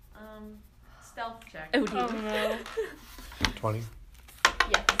stealth check. Oh, dear. Oh no. 20.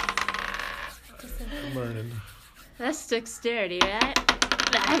 Yes. I'm learning. That's dexterity, right?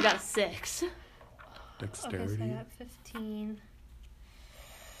 I got a 6. Okay, so Dexterity. I got 15.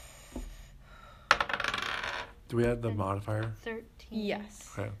 Do we add the modifier? 13. Yes.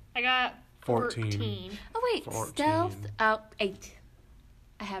 Okay. I got 14. 14. Oh, wait. 14. Stealth. Oh, 8.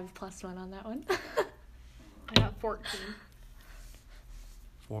 I have +1 on that one. I got 14.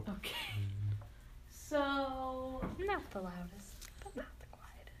 14. Okay. So, Not the loudest, but not the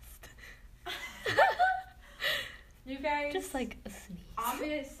quietest. you guys. Just like a sneeze.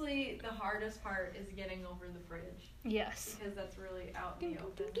 Obviously, the hardest part is getting over the fridge Yes. because that's really out in the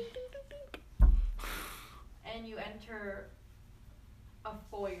open. And you enter a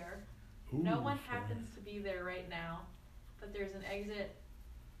foyer. No Ooh, one foyer. happens to be there right now, but there's an exit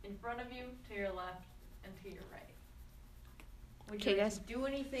in front of you, to your left, and to your right. Would you Okay, like guys. to do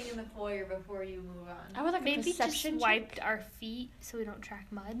anything in the foyer before you move on? I would like a Maybe perception just check. wiped our feet so we don't track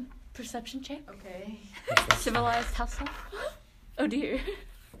mud. Perception check. Okay. Civilized household. Oh, dear.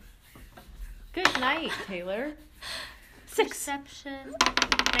 Good night, Taylor. 6. Perception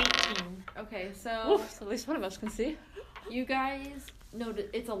 19. Okay, so Oof, so at least one of us can see. you guys notice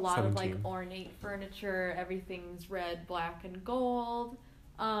it's a lot of like 17. ornate furniture. Everything's red, black, and gold.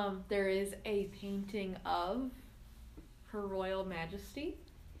 There is a painting of Her Royal Majesty.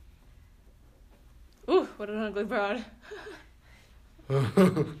 Ooh, what an ugly broad.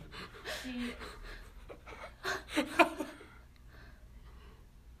 She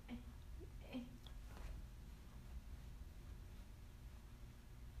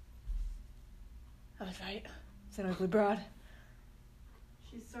I was right. It's an ugly broad.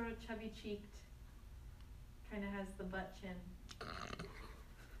 She's sort of chubby cheeked. Kind of has the butt chin.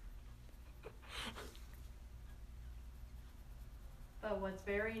 But what's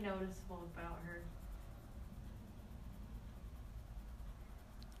very noticeable about her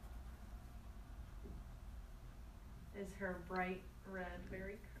is her bright red,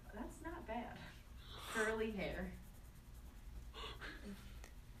 that's not bad, curly hair.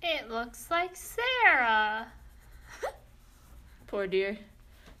 It looks like Sarah. Poor dear.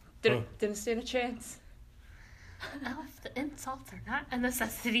 Didn't stand a chance. Elf, the insults are not a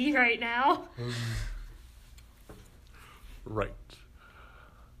necessity right now. Right.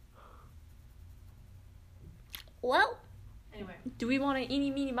 Well, Anyway, do we want to eeny,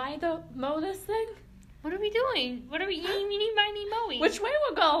 meeny, mo this thing? What are we doing? What are we eating, meeny, miny, moey? Which way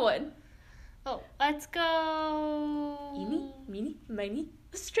we're going? Oh, let's go. Eeny, meeny, miny,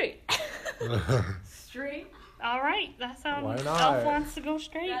 straight. Straight. All right, that sounds. Why not? Elf wants to go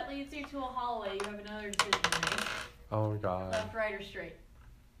straight. That leads you to a hallway. You have another decision to make. Oh my god. Left, right, or straight.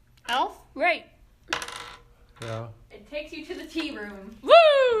 Elf, right. Yeah. It takes you to the tea room. Woo!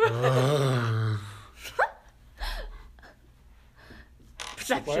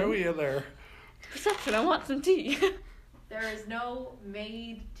 Perception. Why are we in there? Perception. I want some tea. There is no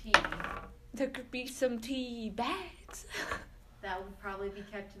made tea. There could be some tea bags. That would probably be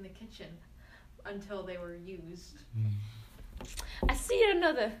kept in the kitchen until they were used. I see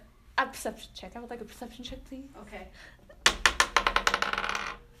another. A perception check. I would like a perception check, please. Okay.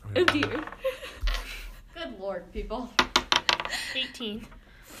 Oh dear. Good lord, people. 18.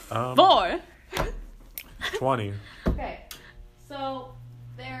 4. 20. Okay. So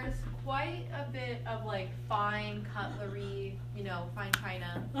there's quite a bit of like fine cutlery, fine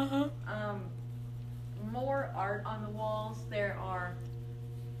china. Uh-huh. More art on the walls. There are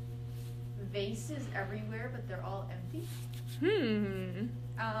vases everywhere, but they're all empty.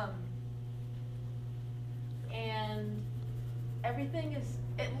 And everything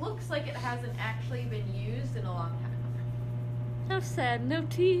it looks like it hasn't actually been used in a long time. How sad. No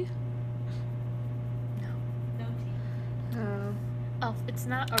tea. No tea. Oh. Elf, it's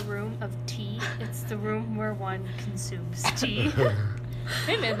not a room of tea. It's the room where one consumes tea.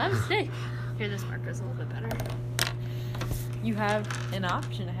 Hey man, my mistake. Here, this marker's a little bit better. You have an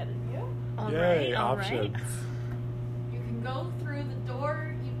option ahead of you. All Yay, right, all right. options. You can go through the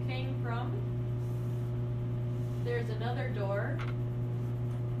door you came from. There's another door.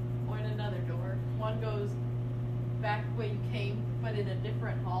 And another door. One goes back the way you came, but in a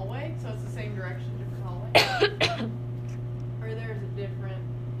different hallway. So it's the same direction, different hallway. Or there's a different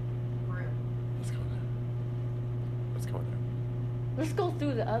room. Let's go there. Let's go there. Let's go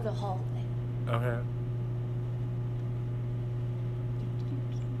through the other hallway. Okay.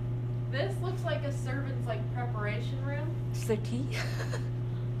 This looks like a servant's preparation room. Is there tea?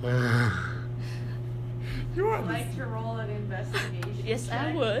 You I'd want like to roll an investigation. Yes, I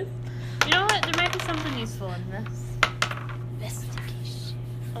check. would. You know what? There might be something useful in this. Investigation.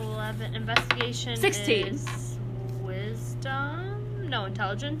 11. Investigation 16. is wisdom? No,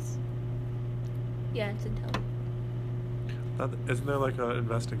 intelligence. Yeah, it's intelligent. Isn't there like an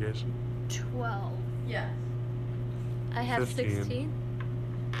investigation? 12. Yes. I have 15. 16.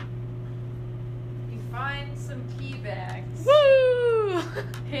 You find some tea bags Woo!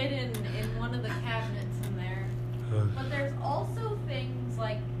 hidden in one of the cabinets in there. But there's also things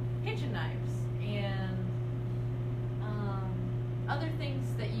like kitchen knives and other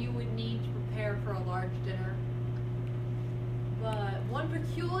things that you would need to prepare for a large dinner. But one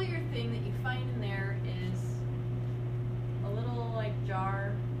peculiar thing that you find in there is a little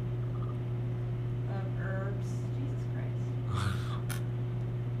jar of herbs. Jesus Christ.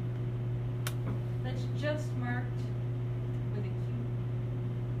 That's just marked with a Q.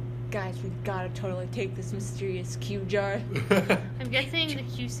 Guys, we gotta totally take this mysterious Q jar. I'm guessing the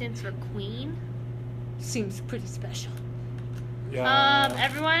Q stands for queen. Seems pretty special. Yeah.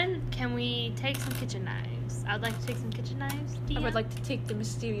 Everyone, can we take some kitchen knives? I'd like to take some kitchen knives. I Dia. would like to take the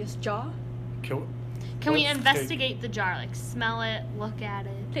mysterious jar, Can we let's investigate the jar? Like, smell it, look at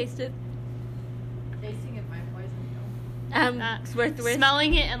it. taste it. Tasting it might poison you. It's worth the risk.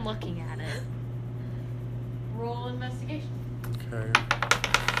 Smelling it and looking at it. Roll investigation. Okay.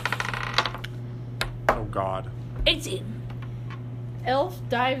 Oh god. 18. Elf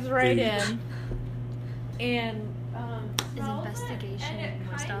dives right Eight. in and Is smells investigation it, and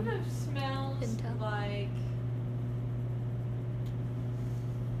it wisdom? kind of smells Intel. like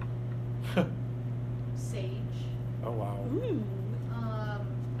sage. Oh wow. Ooh.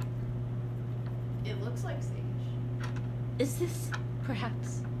 It looks like sage. Is this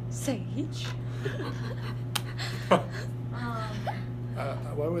perhaps sage?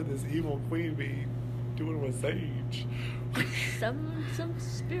 Why would this evil queen be doing with sage? Some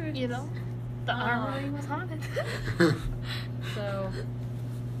spirits. You know, the armory was haunted. So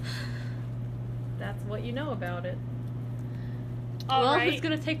that's what you know about it. All Well, right. who's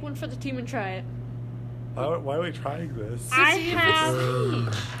gonna take one for the team and try it? Why are we trying this? I see if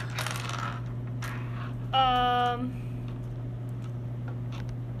have.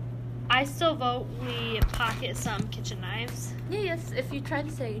 I still vote we pocket some kitchen knives. Yeah, yes, if you try the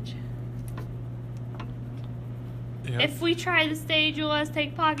sage. Yeah. If we try the stage, will us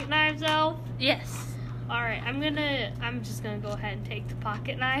take pocket knives, Elf? Yes. Alright, I'm just gonna go ahead and take the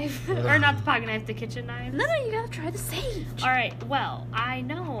pocket knife. Or not the pocket knife, the kitchen knife. No, you gotta try the sage. Alright, well, I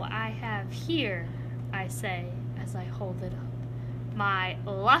know I have here. I I say as I hold it up. My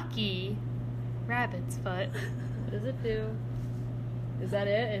lucky rabbit's foot. What does it do? Is that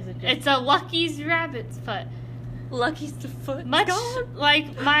it? Is it just... It's a Lucky's rabbit's foot. Lucky's the foot. Much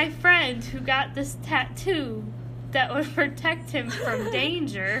like my friend who got this tattoo that would protect him from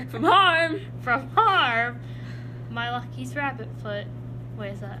danger. From harm. From harm. My Lucky's rabbit foot. What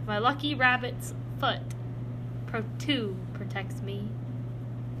is that? My lucky rabbit's foot. Pro 2 protects me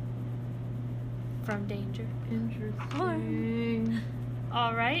from danger. Interesting.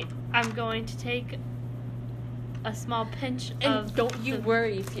 Alright, I'm going to take a small pinch And of. don't you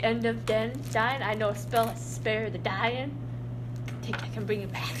worry, if you end up dying, I know a spell to spare the dying. I can bring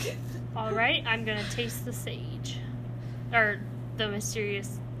it back. Alright, I'm gonna taste the sage. Or the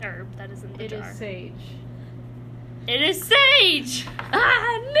mysterious herb that is in the It jar. is sage. It is sage!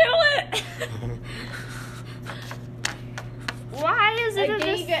 I knew it! Why is it I in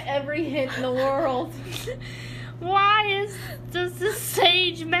gave this? it every hint in the world. Does this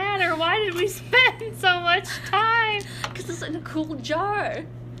sage matter? Why did we spend so much time? Because it's in a cool jar.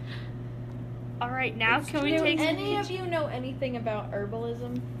 Alright, now can we Do take some any of pinch- you know anything about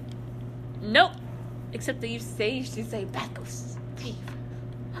herbalism? Nope. Except they use sage to say Bacchus.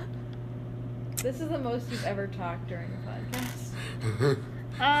 This is the most you've ever talked during a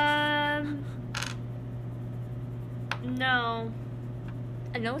podcast. No.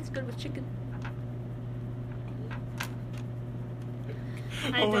 I know it's good with chicken.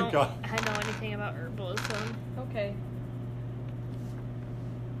 I Oh my don't God. know anything about herbalism. Okay.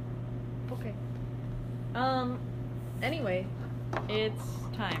 Anyway, it's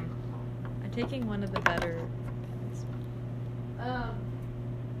time. I'm taking one of the better.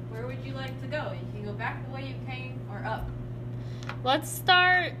 Where would you like to go? You can go back the way you came or up. Let's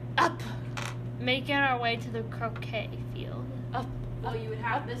start up, making our way to the croquet field. Oh, you would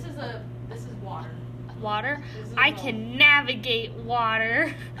have. This is water. Water? This is I a can navigate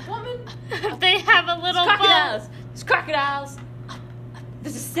water. Woman. If they have a little boat. Crocodiles. There's crocodiles.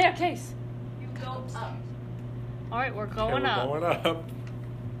 There's a staircase. You go up. Alright, we're Okay, going we're up. going up.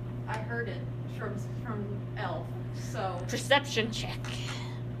 I heard it from Elf. So Perception check.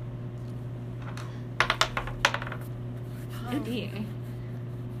 Good being.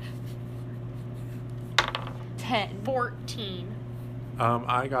 10. 14.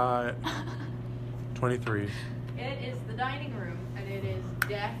 I got 23. it is the dining room, and it is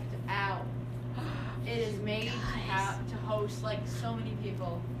decked out. It is made to host like so many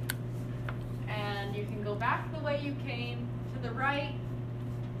people. And you can go back the way you came to the right,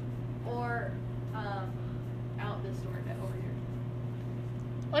 or out this door over here.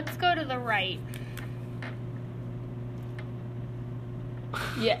 Let's go to the right.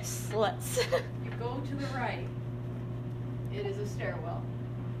 Yes, let's. You go to the right. It is a stairwell.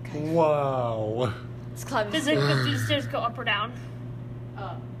 Wow. Let's climb Does this. the stairs go up or down?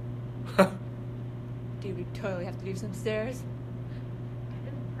 Up. Do we totally have to do some stairs? I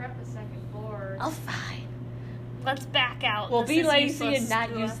didn't prep the second floor. Oh, fine. Let's back out. We'll This be is lazy useless and not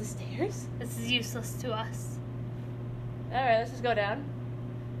to use us. the stairs. This is useless to us. Alright, let's just go down.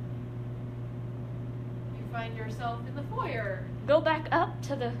 You find yourself in the foyer. Go back up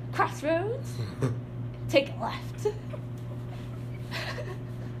to the crossroads. Take a left.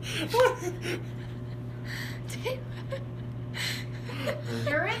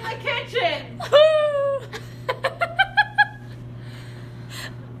 You're in the kitchen.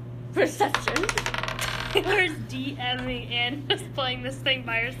 Perception. Taylor's DMing and just playing this thing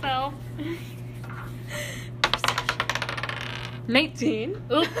by herself. 19.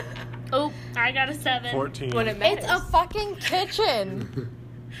 Oop. Oop. I got a 7. 14. When it It's a matters. fucking kitchen.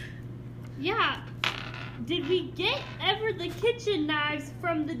 Yeah. Did we get ever the kitchen knives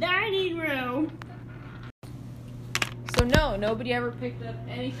from the dining room? So no, nobody ever picked up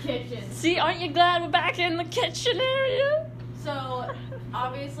any kitchens. See, aren't you glad we're back in the kitchen area? So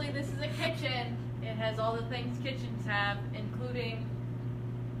obviously this is a kitchen. It has all the things kitchens have, including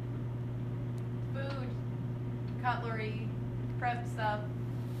food, cutlery, prep stuff.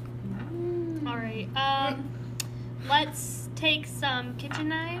 Alright, let's take some kitchen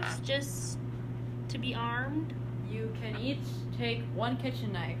knives just to be armed. You can each take one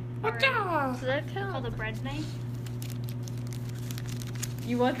kitchen knife. Alright. So that Called counts. a bread knife.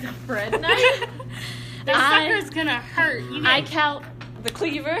 You want the bread knife? The sucker's gonna hurt. You I get count the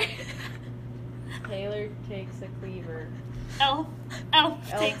cleaver. Taylor takes a cleaver. elf Elf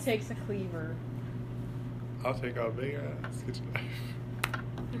takes. takes a cleaver. I'll take a big ass kitchen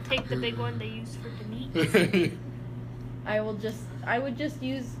You take the big one they use for Denise. knife. I'm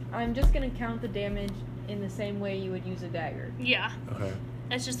just gonna count the damage in the same way you would use a dagger. Yeah. Okay.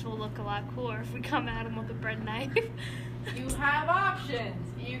 It just will look a lot cooler if we come at him with a bread knife. You have options.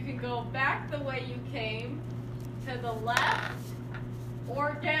 You can go back the way you came, to the left,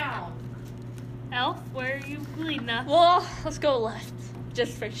 or down. Elf, where are you leading us? Well, let's go left.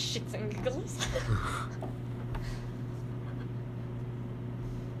 Just for shits and giggles.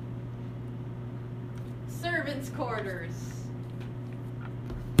 Servants' quarters.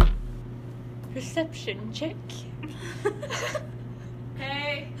 Reception check.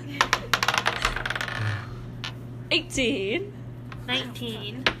 Okay. 18.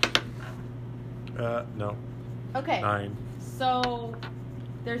 19. No. Okay. 9. So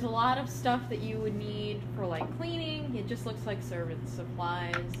there's a lot of stuff that you would need for like cleaning. It just looks like servant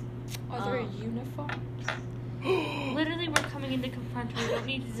supplies. Are there Um, uniforms? Literally, we're coming in to confront her. We don't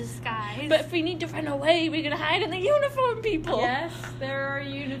need to disguise. But if we need to run away, we're gonna hide in the uniform, people. Yes, there are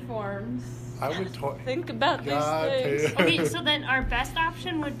uniforms. I would Think about God, these things. Okay, so then our best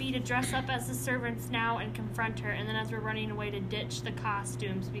option would be to dress up as the servants now and confront her, and then as we're running away to ditch the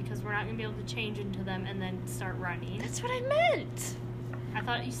costumes because we're not going to be able to change into them and then start running. That's what I meant. I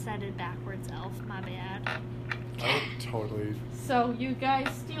thought you said it backwards, Elf. My bad. I would totally. So you guys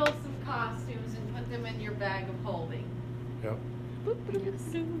steal some costumes and put them in your bag of holding. Yep.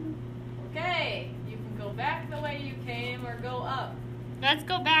 Okay, you can go back the way you came or go up. Let's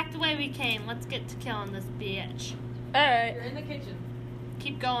go back the way we came. Let's get to killing this bitch. Alright. You're in the kitchen.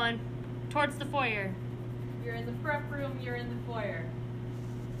 Keep going. Towards the foyer. You're in the prep room. You're in the foyer.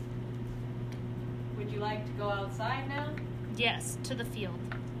 Would you like to go outside now? Yes, to the field.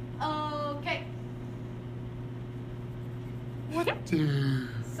 Okay.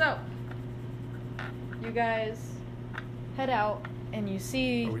 So, you guys head out and you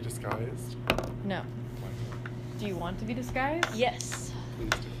see. Are we disguised? No. Why not? Do you want to be disguised? Yes. Please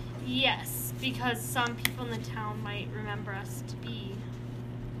do. Yes, because some people in the town might remember us to be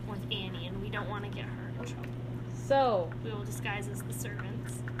with Annie, and we don't want to get her in trouble. So, We will disguise as the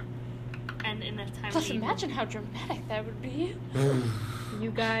servants. And in a time Plus, we imagine how dramatic that would be.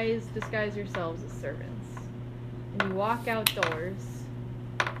 you guys disguise yourselves as servants. And you walk outdoors.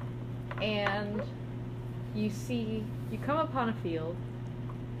 And you come upon a field.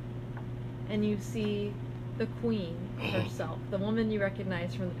 And you see the queen herself, the woman you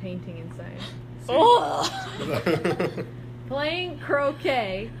recognize from the painting inside, Oh! playing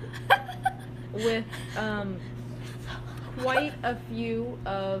croquet with quite a few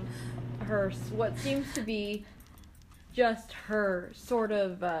of her, what seems to be just her sort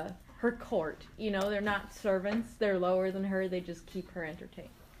of her court. You know, they're not servants; they're lower than her. They just keep her entertained.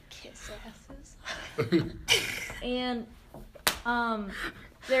 Kiss asses. And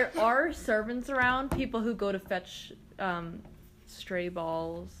there are servants around, people who go to fetch stray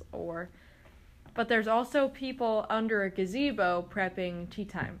balls, but there's also people under a gazebo prepping tea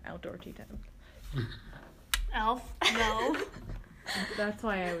time, outdoor tea time. Elf, no. That's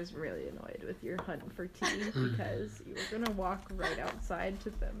why I was really annoyed with your hunt for tea, because you were gonna walk right outside to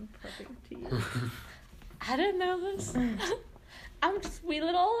them prepping tea. I didn't know this. I'm just wee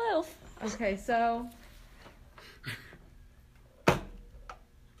little elf. Okay, so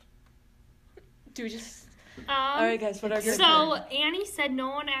Do we just... Alright, guys, what are your So Annie said no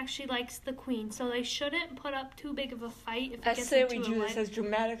one actually likes the queen, so they shouldn't put up too big of a fight if it I gets say into we a do this light. as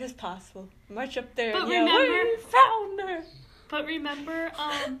dramatic as possible. March up there But and yell, remember- we found her! But remember,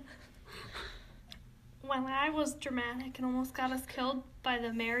 when I was dramatic and almost got us killed by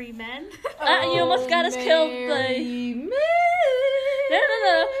the merry men? You almost got us killed by... Merry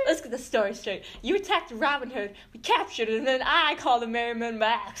No. Let's get the story straight. You attacked Robin Hood, we captured it, and then I called the merry men by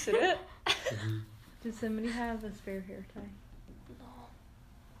accident. Does somebody have a spare hair tie?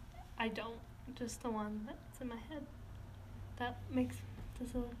 I don't. Just the one that's in my head. That makes... I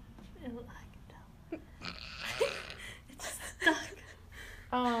can tell. It's stuck.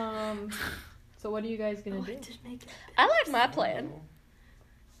 So what are you guys gonna Oh, do? I did make it. I like my plan.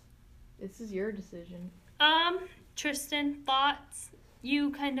 This is your decision. Tristan, thoughts?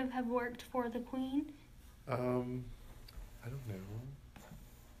 You kind of have worked for the queen. I don't know.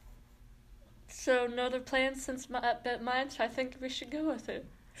 So no other plans since mine, so I think we should go with it.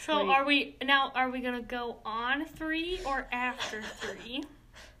 So Wait. are we gonna go on 3 or after 3?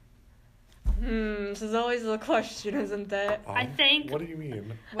 This is always the question, isn't it? I think- What do you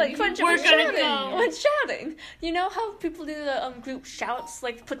mean? Like when We're gonna shouting. go- When shouting. You know how people do the group shouts,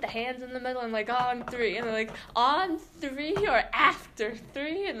 like put the hands in the middle and like on 3, and they're like on 3 or after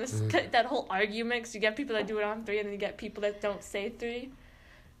 3, and this that whole argument. 'Cause you get people that do it on 3, and then you get people that don't say 3.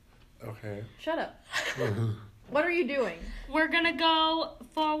 Okay. Shut up. What are you doing? We're gonna go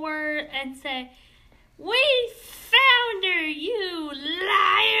forward and say, We found her, you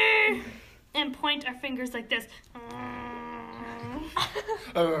liar! And point our fingers like this.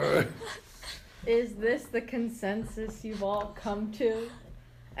 Is this the consensus you've all come to?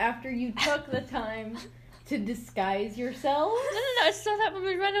 After you took the time to disguise yourselves? No, it's so that when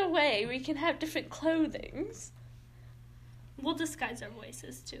we run away, we can have different clothings. We'll disguise our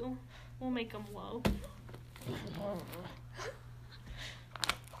voices too. We'll make them low.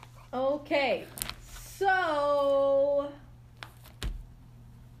 Okay, so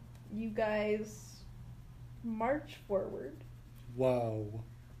you guys march forward. Wow.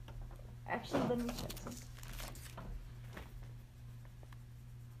 Actually, let me check something.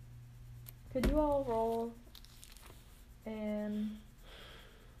 Could you all roll and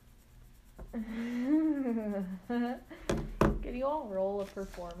could you all roll a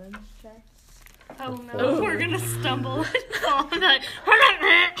performance check? Oh no, we're gonna stumble and fall. Like,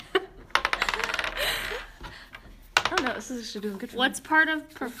 Oh no, this is actually doing good for what's part of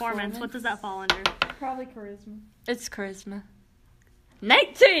performance? What does that fall under? Probably charisma. It's charisma.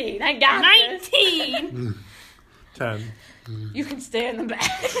 19! I got 19! 10. You can stay in the back.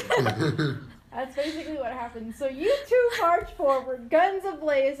 That's basically what happens. So you two march forward, guns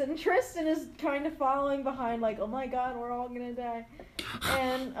ablaze, and Tristan is kind of following behind, like, oh my god, we're all gonna die.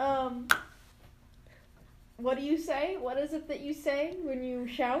 And, what do you say? What is it that you say when you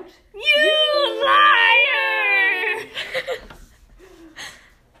shout? You liar!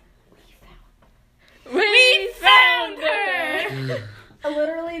 We found her!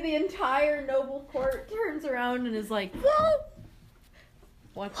 Literally, the entire noble court turns around and is like, whoa!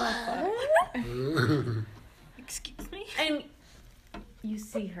 What the fuck? Excuse me? And you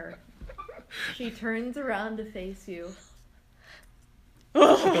see her. She turns around to face you.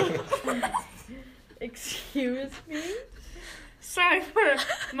 Excuse me? Sorry for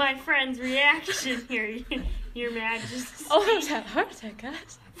my friend's reaction here, Your Majesty. Oh, I was having a heart attack,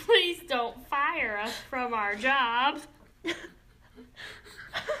 guys. Please don't fire us from our jobs.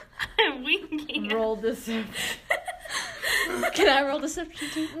 We can't. Roll deception. Can I roll deception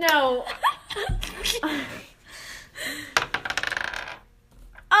too? No.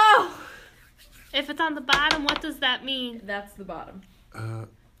 Oh! If it's on the bottom, what does that mean? That's the bottom.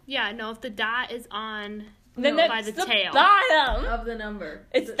 Yeah, no, if the dot is on Then by that's the tail. bottom. Of the number.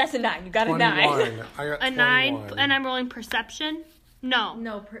 That's a 9. You got a 21. 9. I got A 9, 21. and I'm rolling perception? No.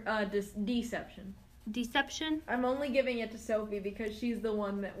 No, deception. Deception? I'm only giving it to Sophie because she's the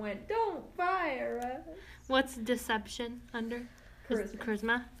one that went, don't fire us. What's deception under? Charisma.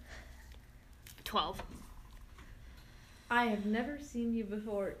 Charisma? 12. I have never seen you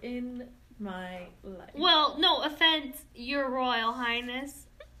before in my life. Well, no offense, Your Royal Highness,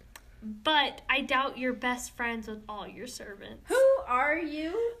 but I doubt you're best friends with all your servants. Who are you?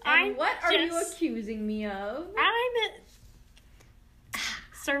 And I'm what are you just- accusing me of? I'm a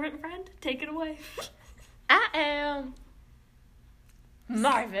servant friend. Take it away. I am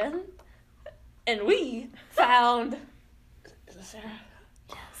Marvin, and we found Sarah.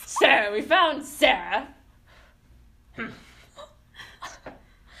 Sarah, we found Sarah.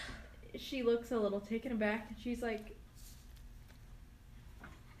 She looks a little taken aback and she's like,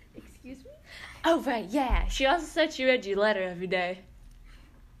 excuse me? Oh right, yeah. She also said she read your letter every day.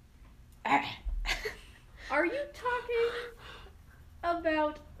 Are you talking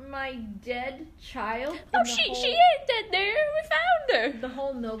about my dead child? Oh, And she the whole- ain't dead there. We found her. The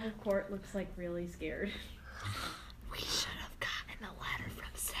whole noble court looks like really scared. We should have gotten a letter from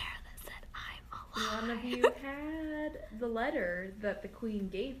Sarah that said I'm alive. One of you had the letter that the queen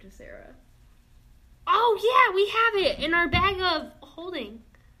gave to Sarah. Oh yeah, we have it in our bag of holding.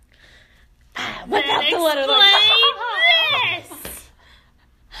 Without the letter. Explain this.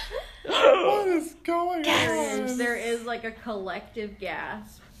 What is going And on? there is like a collective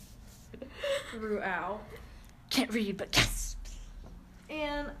gasp throughout. Can't read, but yes.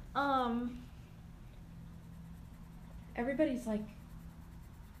 And everybody's like,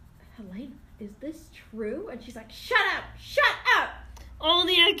 Helena, is this true? And she's like, shut up! Shut up!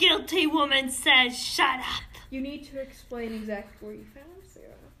 Only a guilty woman says shut up. You need to explain exactly where you found Sarah.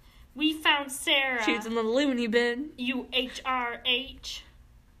 We found Sarah. She was in the loony bin. UHRH.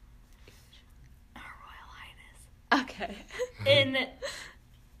 Her Royal Highness. Okay. In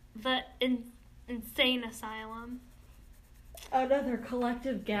the insane asylum. Another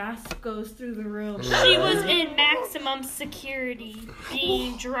collective gasp goes through the room. She was in maximum security,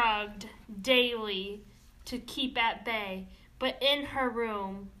 being drugged daily to keep at bay. But in her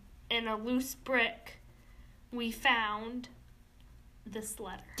room, in a loose brick, we found this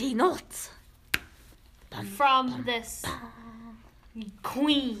letter Die notes. from this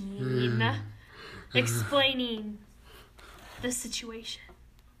queen explaining the situation.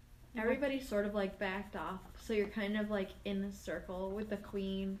 Everybody sort of like backed off, so you're kind of like in a circle with the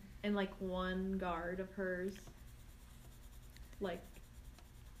queen and like one guard of hers, like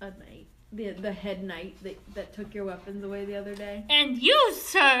a knight, the head knight that took your weapons away the other day. And you,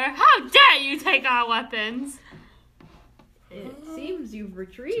 sir, how dare you take our weapons? It seems you've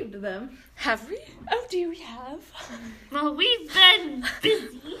retrieved them. Have we? Oh, do we have? Well, we've been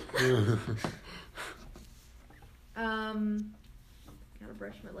busy. Gotta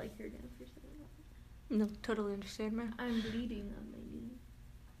brush my leg here down for a second. No, totally understand, man. I'm bleeding on my knee.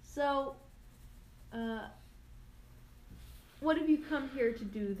 So, what have you come here to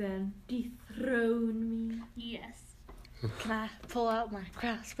do then? Dethrone me? Yes. Can I pull out my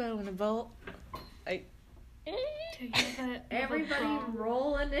crossbow and a bolt? Do you have a Everybody bow?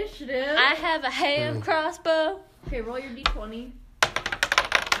 roll initiative. I have a hand crossbow. Okay, roll your d20.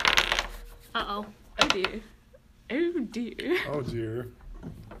 Uh-oh. Oh dear. Oh dear. Oh dear.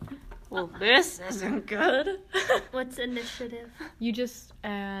 Well, this isn't good. What's initiative? You just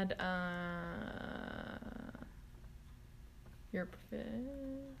add your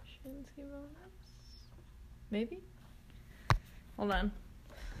proficiency bonus. Maybe? Hold on.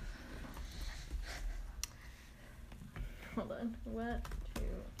 What to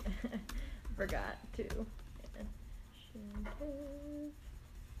forgot to initiative.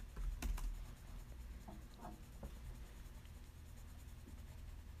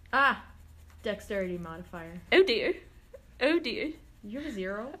 Dexterity modifier. Oh dear. Oh dear. You have a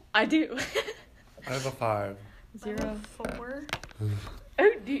 0? I do. I have a 5. 0, 4.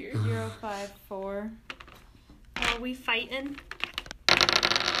 Oh dear. 0, 5, 4. Are we fighting?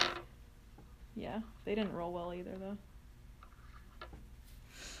 Yeah, they didn't roll well either though.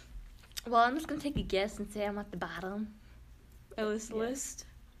 Well, I'm just gonna take a guess and say I'm at the bottom of this Yeah. list.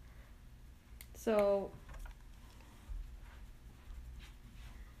 So,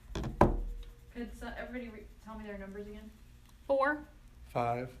 could everybody tell me their numbers again? 4.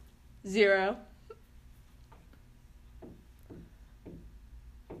 5. 0.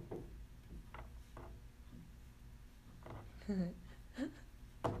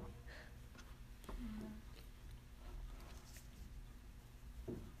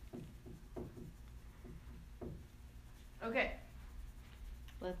 Okay.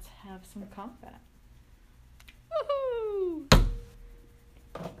 Let's have some combat. Woohoo!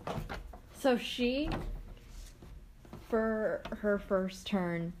 So she, for her first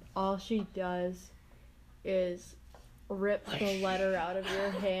turn, all she does is rip the letter out of your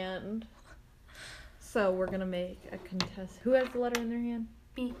hand. So we're gonna make a contest. Who has the letter in their hand?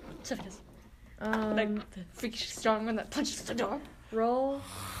 Me. Sophia's. Like the freaky strong one that punches the door. Roll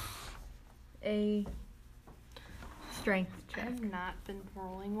a strength check. I've not been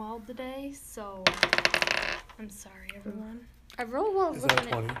rolling well today, so I'm sorry, everyone. I roll well Is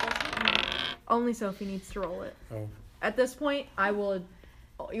looking that at Only Sophie needs to roll it. Oh, At this point, I will.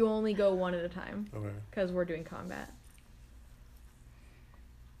 You only go one at a time okay. because we're doing combat.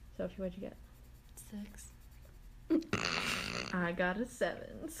 Sophie, what'd you get? 6. I got a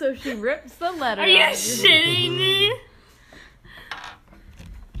 7. So she rips the letter Are you out of your- shitting me?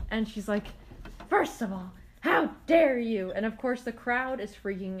 and she's like, "First of all, how dare you?" And of course, the crowd is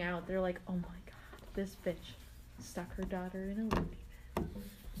freaking out. They're like, "Oh my god, this bitch stuck her daughter in a lady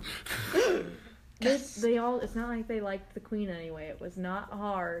bed." They all. It's not like they liked the queen anyway. It was not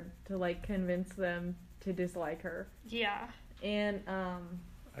hard to like convince them to dislike her. Yeah. And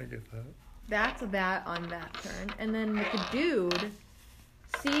I get that. that's that on that turn. And then the dude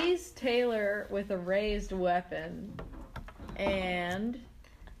sees Taylor with a raised weapon and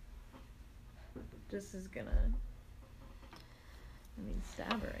just is gonna,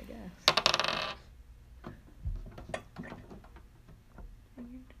 stab her, I guess.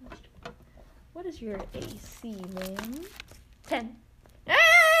 What is your AC, ma'am? 10.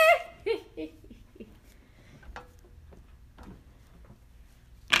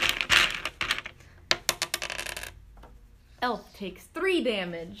 Elf takes 3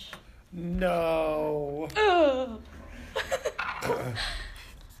 damage. No. Oh.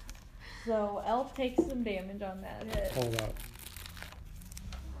 So Elf takes some damage on that hit. Hold up.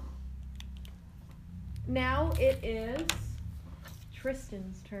 Now it is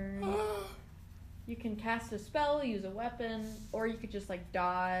Tristan's turn. You can cast a spell, use a weapon, or you could just like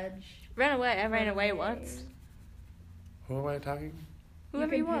dodge. Ran away. I ran away once. Who am I attacking?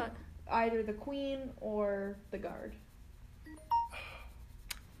 Whoever you can want. pick either the queen or the guard.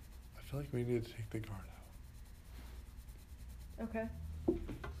 I feel like we need to take the guard out. Okay.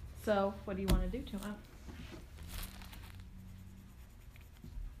 So, what do you want to do to him?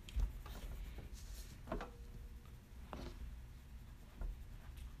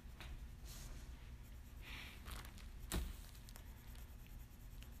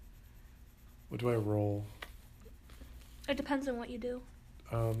 What do I roll? It depends on what you do.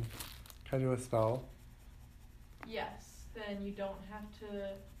 Can I do a spell? Yes. Then you don't have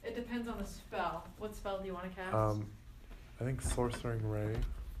to. It depends on the spell. What spell do you want to cast? I think Sorcering Ray.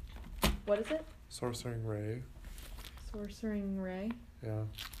 What is it? Sorcering Ray. Sorcering Ray. Yeah.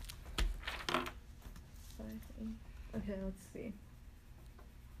 Okay, let's see.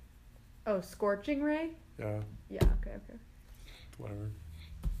 Oh, Scorching Ray? Yeah. Yeah, okay. Whatever.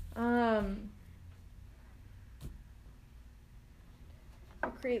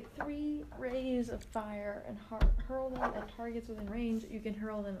 You create 3 rays of fire and hurl them at targets within range. You can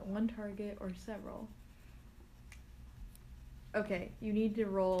hurl them at one target or several. Okay, you need to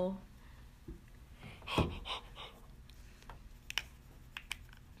roll.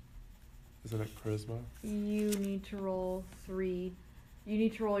 Isn't it charisma? You need to roll 3. You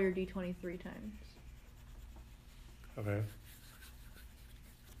need to roll your d20 3 times. Okay.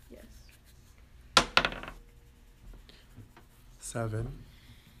 Yes. 7.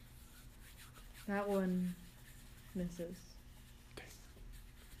 That one misses.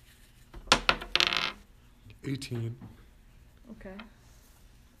 18. Okay.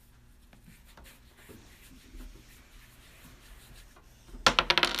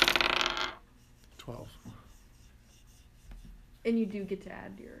 And you do get to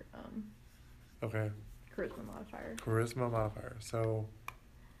add your Okay. charisma modifier. Charisma modifier. So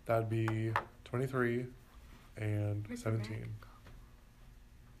that'd be 23 and 17.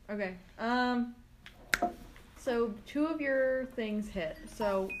 Okay. So 2 of your things hit.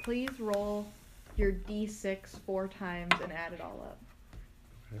 So please roll your d6 4 times and add it all up.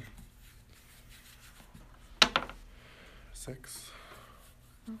 Okay. 6.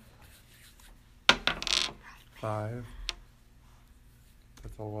 5.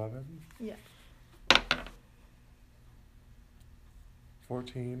 That's 11. Yeah.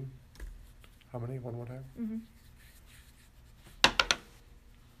 14. How many? One more time? Mhm.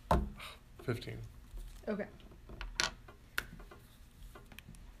 15. Okay.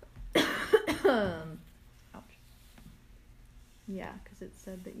 Ouch. Yeah, because it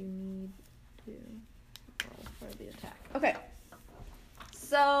said that you need to roll for the attack. Okay.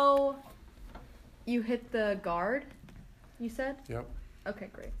 So you hit the guard, you said? Yep. Okay,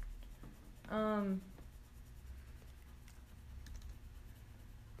 great. Okay,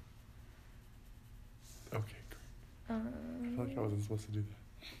 great. I feel like I wasn't supposed to do that.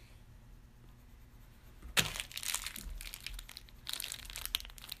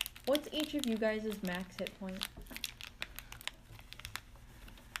 What's each of you guys' max hit point?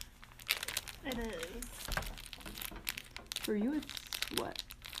 It is. For you, it's what?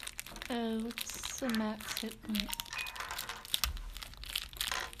 What's the max hit point?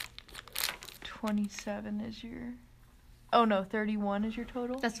 27 is your... Oh, no, 31 is your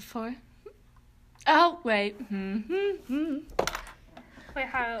total? That's a 4. Oh, wait. Wait,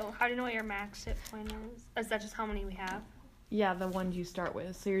 how do you know what your max hit point is? Is that just how many we have? Yeah, the ones you start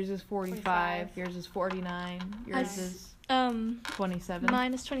with. So yours is 45, yours is 49, yours is 27.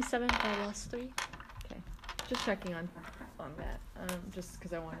 Mine is 27, but I lost 3. Okay. Just checking on that. Just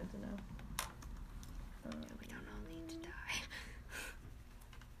because I wanted to know. We don't all need to die.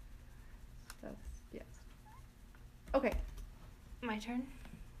 That's, yes. Okay. My turn?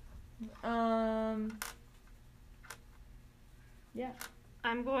 Yeah.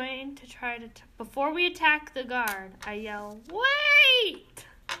 I'm going to try to... before we attack the guard, I yell, wait!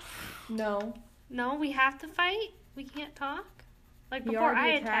 No. No, we have to fight? We can't talk? Like, He before I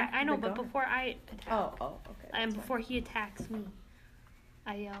already attack. attacked I know, the but guard. before I attack. Oh, okay. And that's before he attacks me,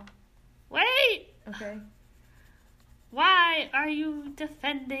 I yell, wait! fine. Okay. Why are you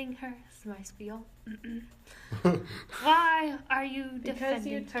defending her? This is my spiel. Why are you Because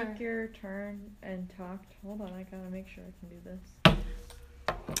defending you her? took your turn and talked. Hold on, I gotta make sure I can do this.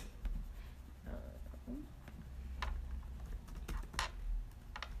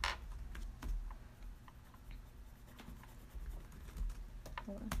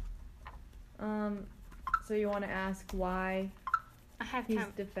 Hold on. So you want to ask why I have he's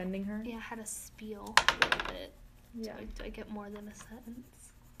time. defending her? Yeah, I had a spiel a little bit. Yeah. Do I get more than a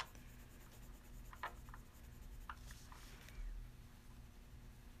sentence?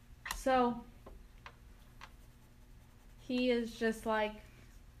 So he is just like,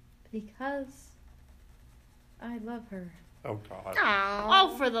 because I love her. Oh, God.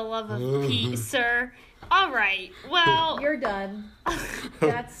 Oh, for the love of Pete, sir. All right. Well, You're done.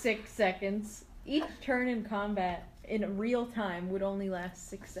 That's 6 seconds. Each turn in combat in real time would only last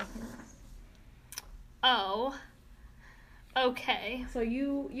 6 seconds. oh. Okay. So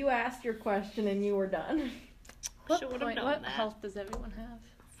you asked your question and you were done. Should have known that. health does everyone have?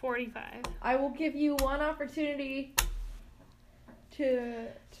 45. I will give you one opportunity to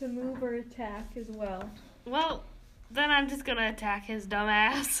move or attack as well. Well, then I'm just gonna attack his dumb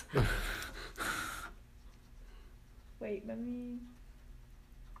ass. Wait, let me.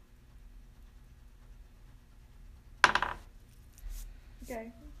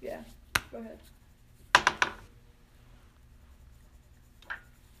 Okay, yeah, go ahead.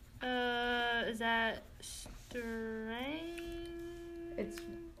 Is that strength? It's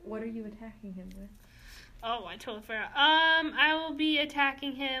what are you attacking him with? Oh, I totally forgot. I will be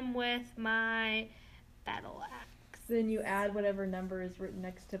attacking him with my battle axe. Then you add whatever number is written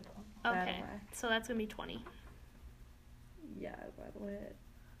next to battle Okay, axe. so that's gonna be 20. Yeah, that'll hit.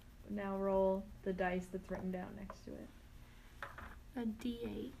 Now roll the dice that's written down next to it. A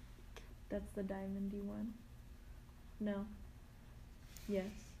D8. That's the diamond D1. No. Yes.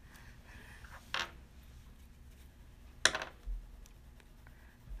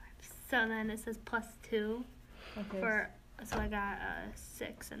 So then it says +2 Okay. so I got a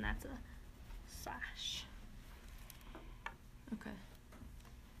 6, and that's a slash. Okay.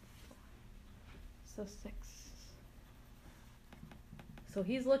 So 6. So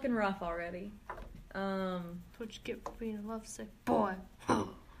he's looking rough already. What you get for being a lovesick boy?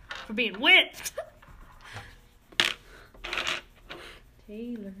 For being whipped.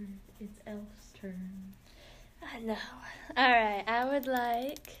 Taylor, it's Elf's turn. I know. Alright, I would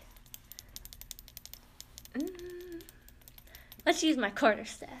like... let's use my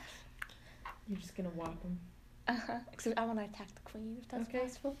quarterstaff. You're just gonna whop him. Uh-huh. Except I want to attack the queen, if that's Okay.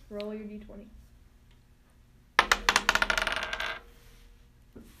 possible. Roll your d20.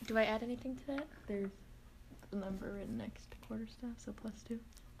 Do I add anything to that? There's a number written next to quarterstaff, so +2.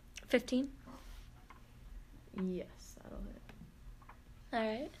 15. Yes, that'll hit.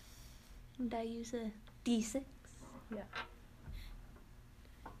 Alright. And I use a D6. Yeah.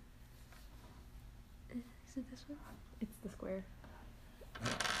 Is it this one? It's the square.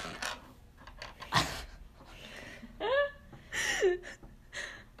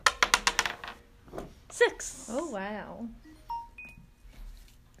 6. Oh, wow.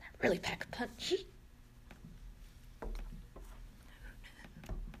 Really pack a punch.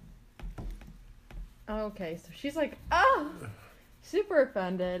 Okay, so she's like, oh! Super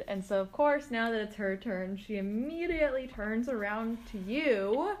offended. And so, of course, now that it's her turn, she immediately turns around to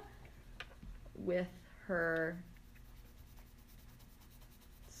you with her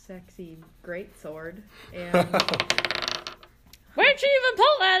sexy greatsword. And Where'd you even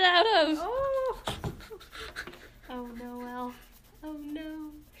pull that out of? oh! Oh no, Elle. Oh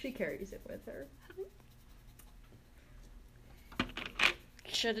no. She carries it with her.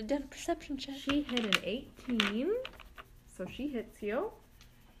 Should have done a perception check. She hit an 18, so she hits you.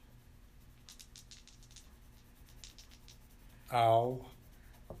 Ow.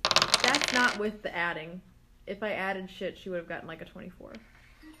 That's not with the adding. If I added shit, she would have gotten like a 24.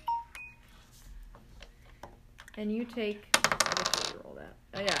 And you take... I guess you roll that.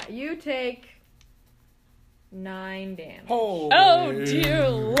 Oh, yeah, you take 9 damage. Holy. Oh, dear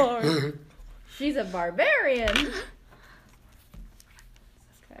Lord. She's a barbarian!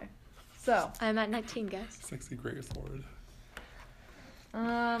 Okay. So, I'm at 19, guys. Sexy greatsword.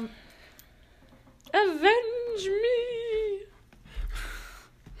 Avenge me!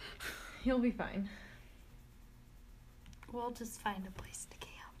 he'll be fine. We'll just find a place to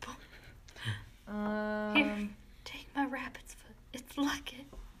camp. Um, Take my rabbit's foot. It's lucky.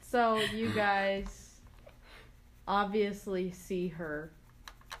 so you guys obviously see her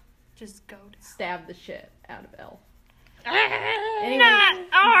Just go down. stab the shit out of Elle. Anyway. Not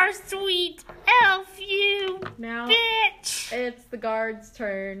our sweet elf, you Now bitch! it's the guard's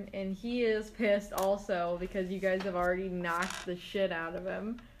turn, and he is pissed also because you guys have already knocked the shit out of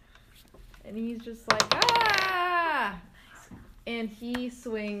him. And he's just like, ah! And he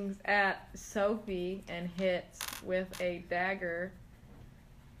swings at Sophie and hits with a dagger.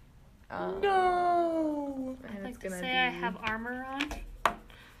 No. And I'd like it's to gonna say I be- have armor on.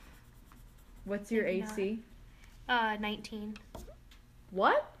 What's your maybe AC? 19.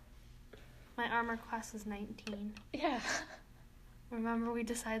 What? My armor class is 19. Yeah. Remember we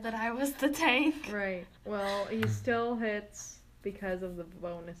decided that I was the tank? Right. Well, he still hits because of the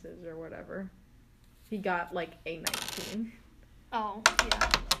bonuses or whatever. He got like a 19. Oh, yeah.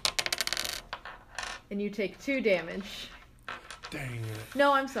 And you take 2 damage. Dang it.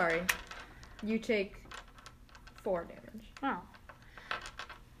 No, I'm sorry. You take 4 damage. Oh.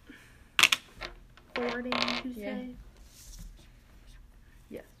 4 damage, you Yeah. say?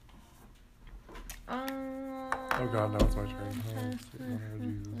 Yes. Oh god, now it's my turn. Oh, sweet Lord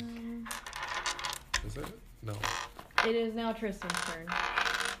Jesus. Is it? No. It is now Tristan's turn.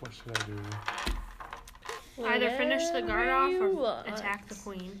 What should I do? Either finish the guard off Whatever you or want. attack the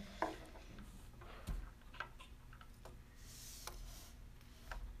queen.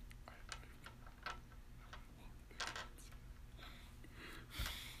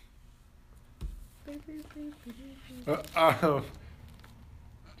 Do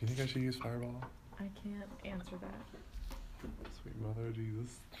you think I should use Fireball? I can't answer that. Sweet Mother of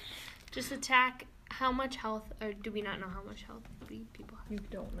Jesus. Just attack. How much health, or do we not know how much health people have? You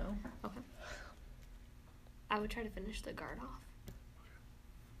don't know. Okay. I would try to finish the guard off.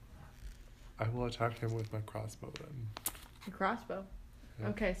 I will attack him with my crossbow then. The crossbow. Yeah.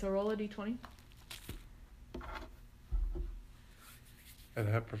 Okay, so roll a d20. And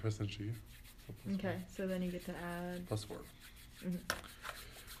I have proficiency. So plus Okay, so then you get to add. 4. Mhm.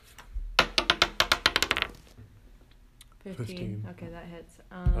 15. 15. Okay, that hits.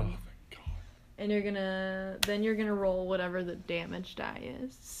 Oh, thank God. And you're gonna roll whatever the damage die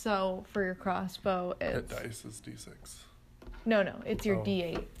is. So for your crossbow, Hit it's dice is D6. no, it's your Oh.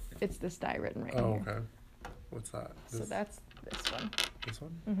 D8. It's this die written right Oh, here. okay. What's that? So that's this one. This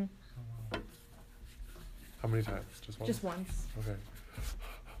one? hmm Oh, wow. How many times? Just once? Just once. Okay.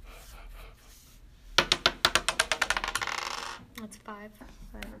 That's 5.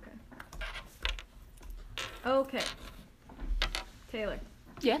 5. Okay. Taylor.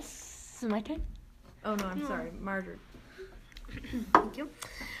 Yes, is it my turn? Oh no, I'm No. sorry, Marjorie. Thank you.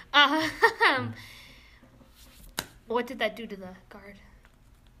 What did that do to the guard?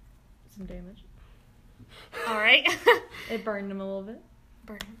 Some damage. All right. It burned him a little bit.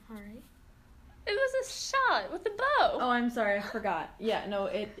 Burn him. All right. It was a shot with a bow. Oh, I'm sorry, I forgot. Yeah, no,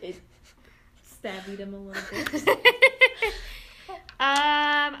 it stabbed him a little bit.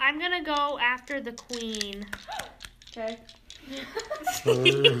 I'm gonna go after the queen. Okay.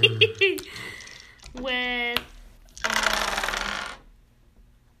 With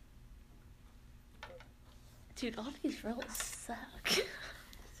Dude, all these rolls suck.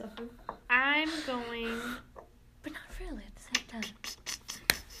 So who? I'm going. But not really at the same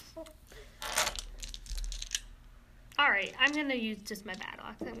time. All right, I'm gonna use just my battle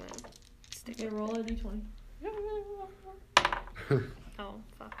axe. I'm gonna stick. Okay, roll a d20. Oh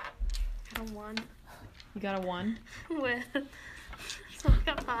fuck! I got a 1 You got a 1. with. So I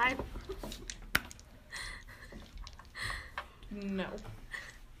got 5. No.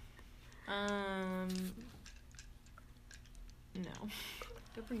 No.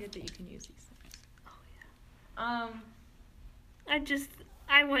 Don't forget that you can use these things. Oh yeah.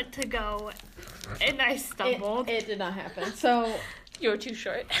 I went to go, and I stumbled. It did not happen. So, You were too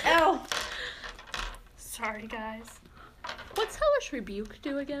short. ow. Sorry, guys. What's Hellish Rebuke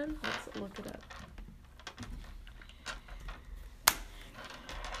do again? Let's look it up.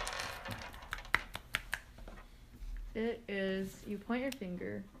 It is, you point your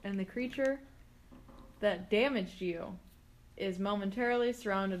finger, and the creature that damaged you is momentarily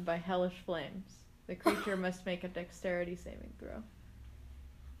surrounded by hellish flames. The creature must make a dexterity saving throw.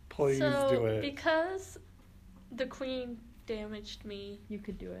 Please so, do it. because the queen damaged me. You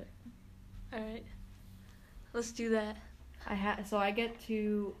could do it. Alright. Let's do that. So I get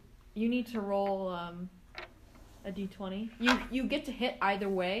to, you need to roll a d20. You get to hit either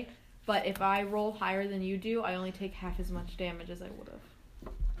way, but if I roll higher than you do, I only take half as much damage as I would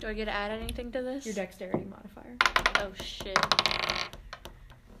have. Do I get to add anything to this? Your dexterity modifier. Oh shit.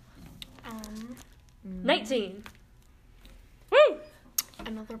 19. 19. Woo!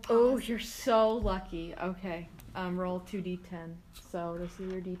 Another pause. Oh, you're so lucky. Okay. Roll 2d10. So this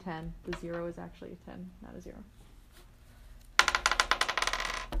is your d10. The 0 is actually a 10, not a 0.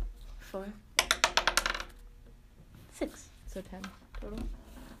 4. 6. So 10 total.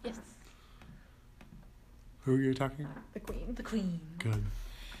 Yes. Who are you attacking? The queen. The queen. Good.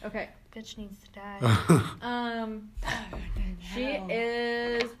 Okay. Bitch needs to die. She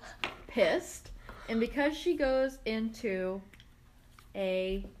is pissed, and because she goes into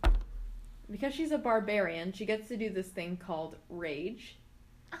because she's a barbarian, she gets to do this thing called rage.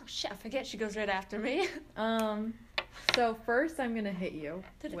 Oh shit, I forget she goes right after me. So first I'm gonna hit you.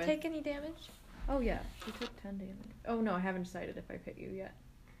 Did it with- take any damage? Oh yeah, she took 10 damage. Oh no, I haven't decided if I've hit you yet.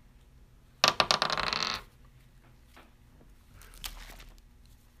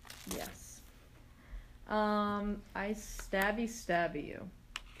 Yes. I stab you.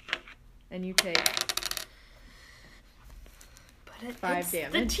 And you take But it's 5 the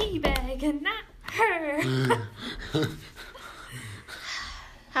damage. tea bag and not her.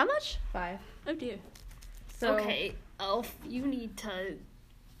 How much? 5. Oh dear. So, Okay, Elf, you need to.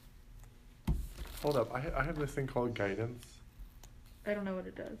 Hold up. I have this thing called guidance. I don't know what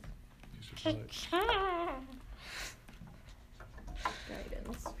it does. You should try it.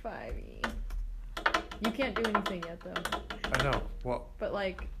 Guidance 5e. You can't do anything yet though. I know. Well, But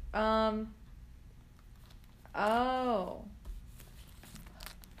like, oh.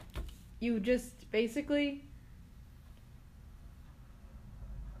 You just basically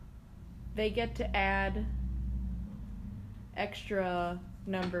they get to add extra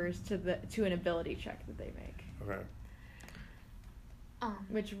numbers to an ability check that they make. okay.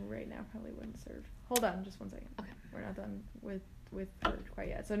 Which right now probably wouldn't serve. Hold on, just 1 second. Okay. We're not done with her quite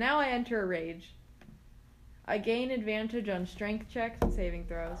yet. So now I enter a rage. I gain advantage on strength checks and saving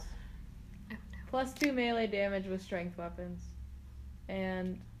throws. Oh, Plus 2 melee damage with strength weapons.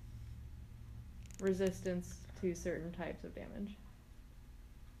 And resistance to certain types of damage.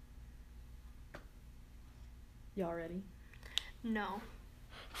 Y'all ready? No.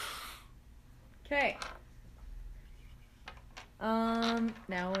 Okay.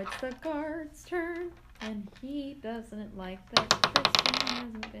 Now it's the guard's turn, and he doesn't like that Tristan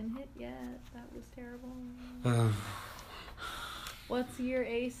hasn't been hit yet. That was terrible. What's your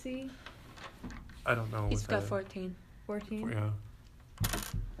AC? I don't know. He's what got that- 14. 14?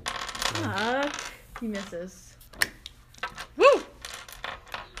 Yeah. He misses. Woo!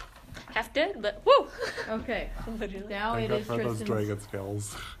 Half dead, but woo! Okay. Literally. Now Thank it God is for those Tristan's. dragon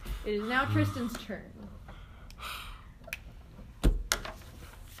scales. It is now Tristan's turn.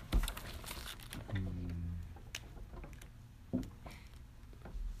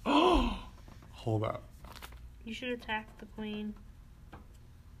 Hold up. You should attack the queen.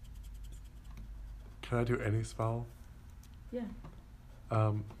 Can I do any spell? Yeah.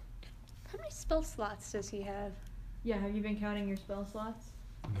 How many spell slots does he have? Yeah, have you been counting your spell slots?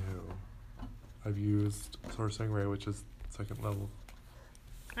 No. I've used Sourcing Ray, which is 2nd level.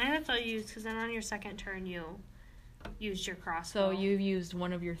 I think that's all you used because then on your second turn you used your crossbow. So you've used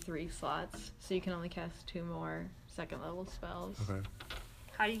one of your 3 slots, so you can only cast 2 more 2nd level spells. Okay.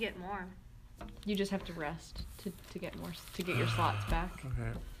 How do you get more? You just have to rest to get more to get your slots back.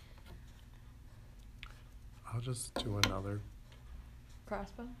 Okay. I'll just do another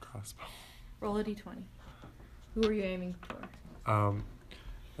Crossbow. crossbow. Roll a d20. Who are you aiming for?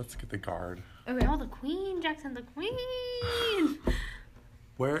 Let's get the guard. Okay. Oh, the queen, Jackson, the queen!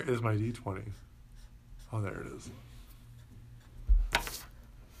 Where is my d20? Oh, there it is.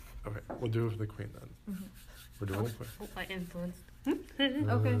 Okay, we'll do it for the queen then. Mhm. We're doing the queen. Oh, I influenced.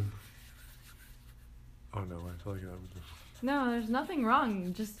 Okay. Oh no, I feel like that was No, there's nothing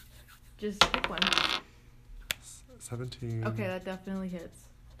wrong. Just pick one. 17. Okay, that definitely hits.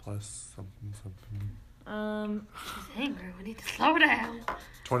 Plus something. She's angry. We need to slow down.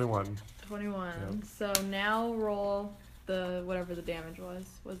 21. 21. Yep. So now roll the whatever the damage was.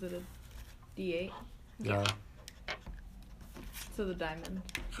 Was it a d8? Yeah. So the diamond.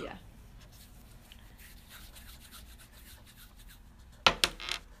 Yeah.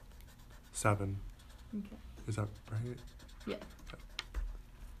 Seven. Okay. Is that right? Yeah.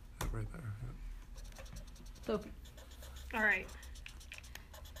 Yeah, right there. Yeah. Sophie. All right.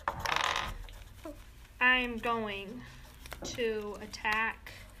 I'm going to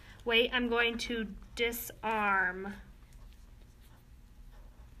attack. Wait, I'm going to disarm.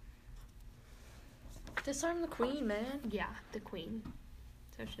 Disarm the queen, man. Yeah, the queen.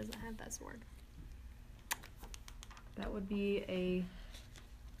 So she doesn't have that sword. That would be a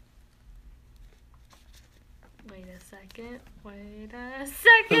Wait a second. Wait a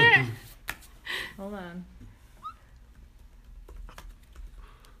second. hold on.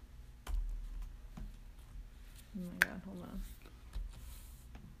 Oh my god, hold on.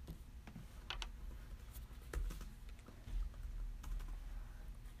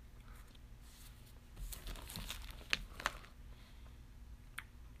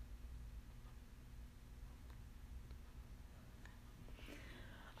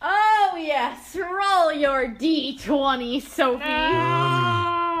 Oh yes, roll your d20, Sophie.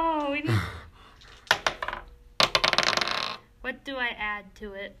 No, we need... What do I add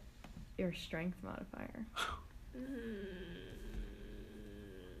to it? Your strength modifier.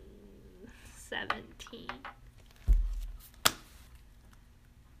 17.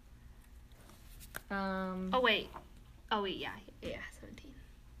 Oh wait, yeah, 17.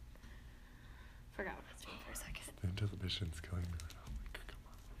 Forgot what I was doing for a second. The inhibition's killing me right now. Like,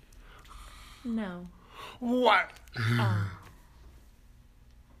 come No. on. What?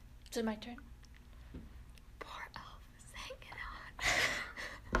 Is it my turn? Poor elf is hanging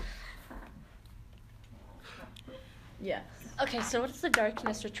on. Yes. Okay, so what does the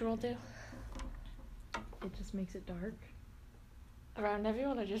darkness ritual do? It just makes it dark. Around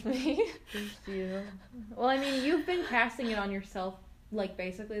everyone or just me? Just you. Well, I mean, you've been casting it on yourself like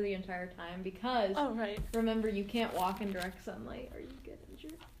basically the entire time because Oh, right. remember you can't walk in direct sunlight or you get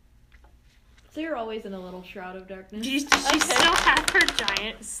injured. So you're always in a little shroud of darkness. Does she still have her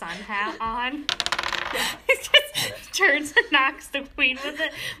giant sun hat on? Just turns and knocks the queen with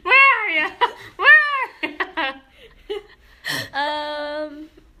it. Where are you? Where are you?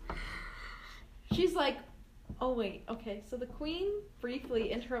 She's like, oh wait, okay, so the queen briefly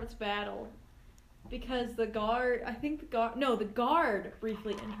interrupts battle because the guard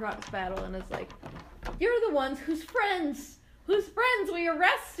briefly interrupts battle and is like, you're the ones whose friends we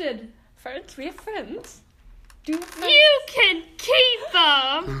arrested. Friends? We have friends. Do You can keep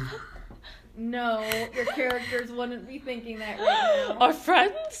them. No, your characters wouldn't be thinking that right now. Our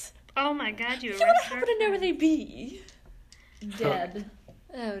friends? Oh my god, you You would happen to know where they be. Dead.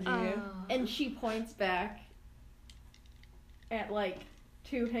 Oh, dear. And she points back at like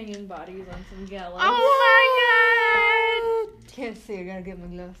 2 hanging bodies on some gallows. Oh my Can't see. I gotta get my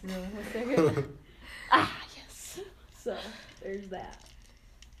glasses on. 1 second. Ah, yes. So there's that.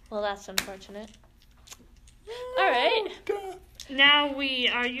 Well, that's unfortunate. All right. god. Now we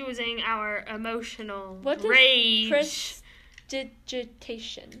are using our emotional What is rage.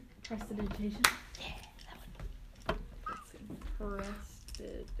 Prestidigitation. Prestidigitation. Yeah, that one. Let's see.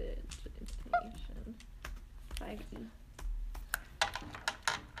 Prestidigitation. 5e.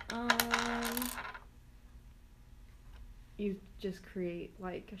 You just create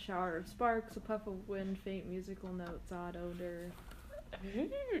like a shower of sparks, a puff of wind, faint musical notes, odd odor.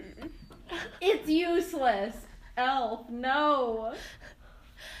 It's useless. Elf, no.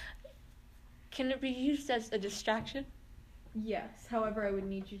 Can it be used as a distraction? Yes. However, I would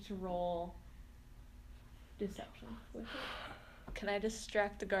need you to roll deception with it. Can I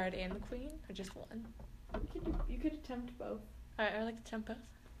distract the guard and the queen, or just one? You could attempt both. All right, I like to tempt both.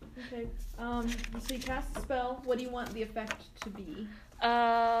 Okay. So you cast a spell. What do you want the effect to be?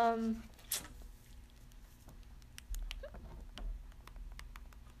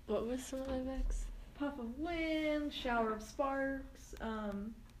 What was some of my effects? Puff of wind, shower of sparks,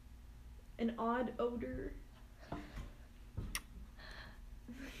 an odd odor.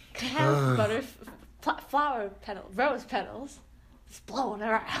 Can I have flower petals, rose petals, just blowing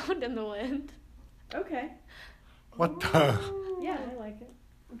around in the wind? Okay. What the? Yeah, I like it.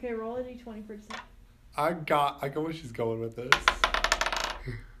 Okay, roll a d20 for deception. I got where she's going with this.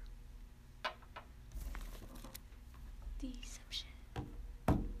 Deception.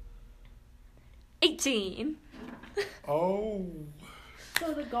 18. Oh.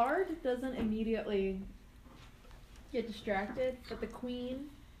 So the guard doesn't immediately get distracted, but the queen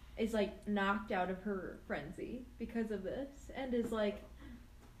is like knocked out of her frenzy because of this and is like,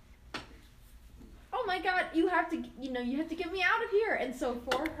 oh my god, you have to get me out of here. And so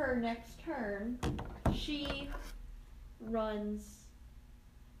for her next turn, she runs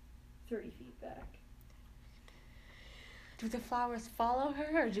 30 feet back. Do the flowers follow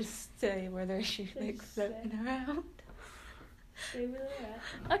her, or just stay where they're They floating around? Stay where they're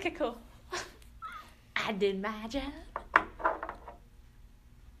at. Okay, cool. I did my job.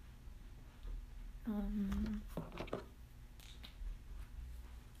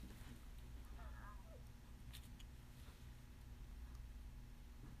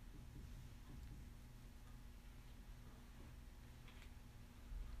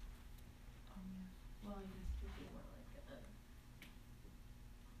 Well, I guess people were like,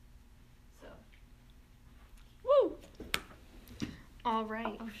 so. Woo! All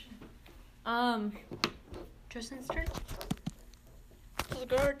right. Oh shit. Tristan's turn. The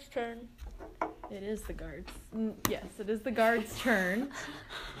guard's turn. It is the guards. Yes, it is the guards' turn.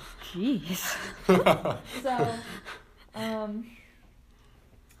 Jeez. So,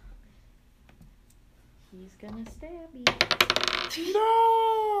 he's gonna stab you.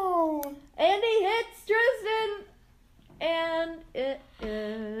 No. And he hits Tristan! And it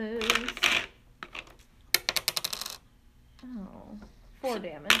is... Oh. 4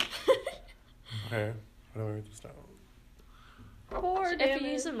 damage. Okay. How do I write this down? 4 damage. If you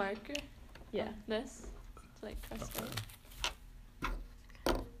use a marker, Yeah. this, it's like press Okay.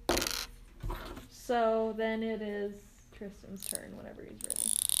 it. So then it is Tristan's turn whenever he's ready.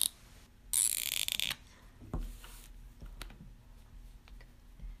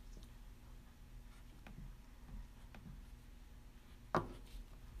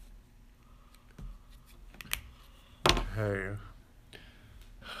 Okay.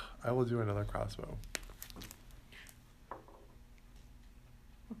 I will do another crossbow.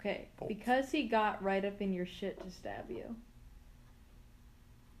 Okay, Bolt. because he got right up in your shit to stab you.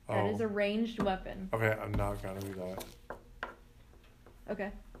 That Oh. is a ranged weapon. Okay, I'm not gonna do that.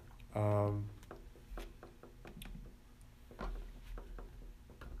 Okay.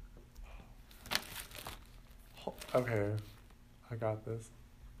 Okay, I got this.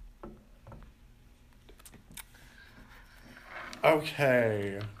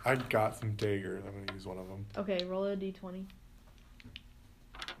 Okay, I got some daggers. I'm gonna use one of them. Okay, roll a d20.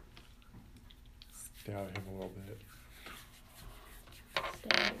 Stab him a little bit.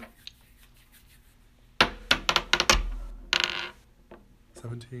 Stab.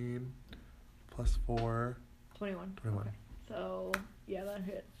 17 plus 4. 21. 21. So, yeah, that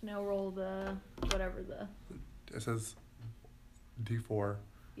hits. Now roll the, whatever the, It says D4.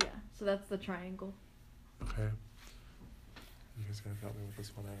 yeah, so that's the triangle. Okay. You guys gotta help me with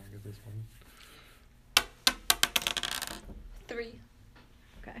this one. I don't get this one. 3.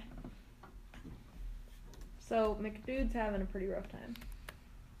 Okay. So, McDude's having a pretty rough time.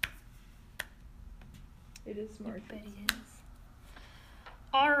 It is smart.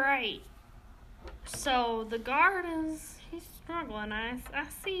 Alright. So the guard he's struggling. I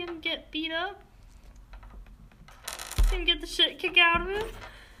see him get beat up. See him get the shit kicked out of him.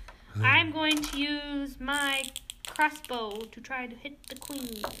 I'm going to use my crossbow to try to hit the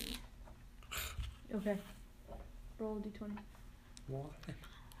queen. Okay. Roll a d20. Why?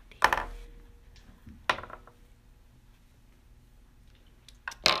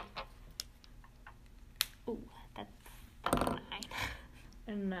 Ooh, that's a 9.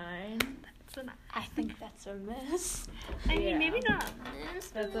 A 9. That's a 9. I think that's a miss. I mean, Yeah. maybe not a miss.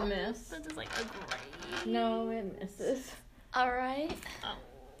 That's a miss. That is like a great. No, it misses. Alright. Oh.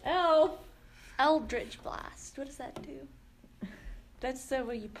 Elf! Eldritch Blast. What does that do? That's the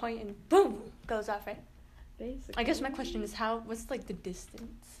where you point and boom goes off, right? Basically. I guess my question is what's like the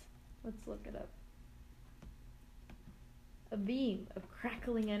distance? Let's look it up. A beam of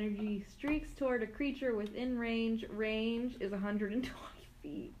crackling energy streaks toward a creature within range. Range is 120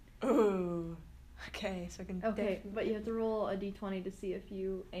 feet. Ooh. Okay, so I can Okay, but you have to roll a d20 to see if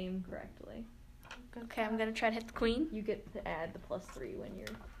you aim correctly. Okay, I'm gonna try to hit the queen. You get to add the +3 when you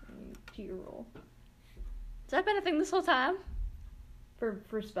to your roll. Has that been a thing this whole time?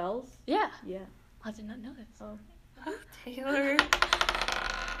 For spells? Yeah. Yeah. I did not know this. Oh. Taylor.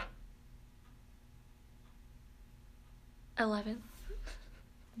 11.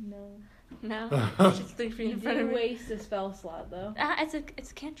 No. No. Just 3 feet You in front of do me. waste a spell slot though. It's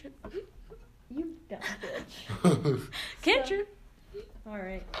a cantrip. You dumb bitch. Cantrip.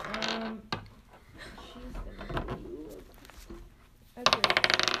 Alright. She's gonna do a great.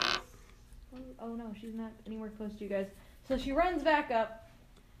 Oh no, she's not anywhere close to you guys. So she runs back up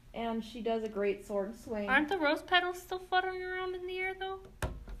and she does a great sword swing. Aren't the rose petals still fluttering around in the air though?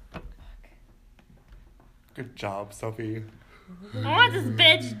 Good job, Sophie. I want this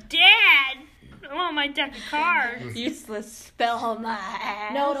bitch dead. I want my deck of cards. Useless spell on my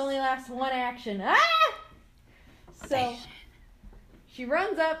ass. No, it only lasts one action. Ah! So she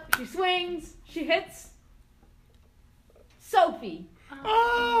runs up, she swings, she hits Sophie.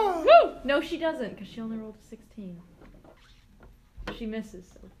 Ah! Woo! No, she doesn't, because she only rolled a 16. She misses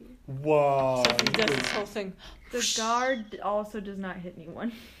Sophie. Whoa. So he does this whole thing. The guard also does not hit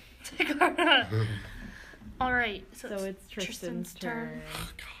anyone. Alright, So it's Tristan's turn.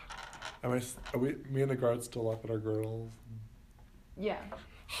 Me and the guard still up at our girdles? Yeah.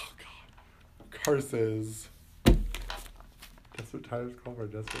 Oh, God. Curses. Desperate times call for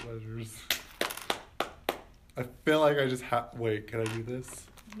desperate measures. I feel like I just have. Wait, can I do this?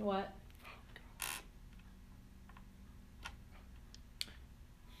 What?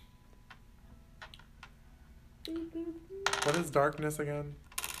 What is darkness again?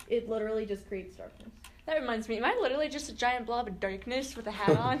 It literally just creates darkness. That reminds me, am I literally just a giant blob of darkness with a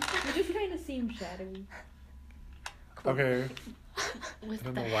hat on? You just kind of seem shadowy. Okay. with I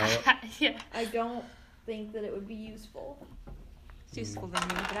don't the know why. hat. Yeah. I don't think that it would be useful. It's useful to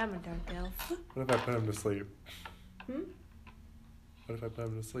me, but I'm a dark elf. What if I put him to sleep? Hmm? What if I put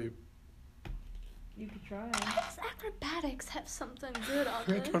him to sleep? You could try. Does acrobatics have something good on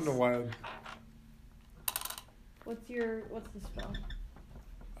I this? don't know why. What's the spell?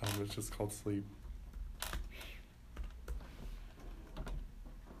 It's just called sleep.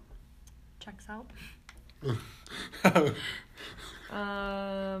 Checks out.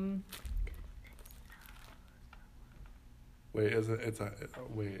 Wait, is it? It's a.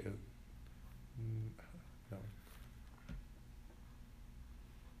 Wait. No.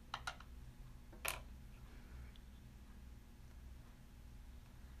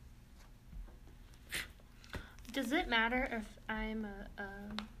 Does it matter if I'm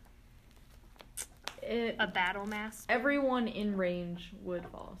a battle master? Everyone in range would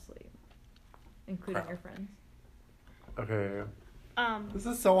fall asleep, including your friends. Okay. This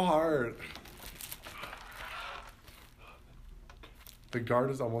is so hard. The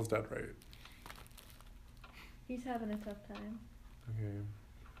guard is almost dead, right? He's having a tough time. Okay.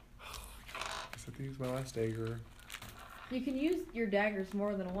 I just have to use my last dagger. You can use your daggers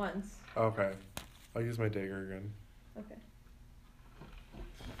more than once. Okay. I'll use my dagger again. Okay.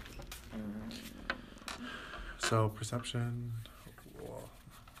 So, perception. Whoa.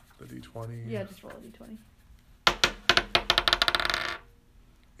 The d20. Yeah, just roll a d20.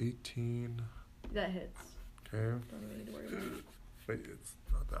 18. That hits. Okay. Don't even need to worry about it. Wait, it's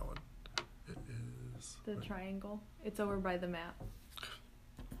not that one. It is. The triangle. It's over by the map.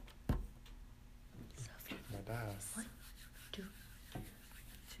 My dice. 2.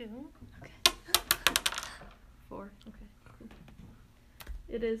 4. Okay. Cool.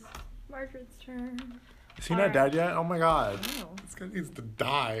 It is Margaret's turn. Is he not dead yet? Oh my god. No. This guy needs to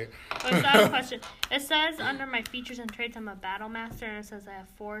die. Oh, so I have a question. It says under my features and traits, I'm a battle master, and it says I have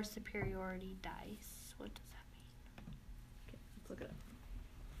 4 superiority dice. What does that mean? Okay, let's look it up.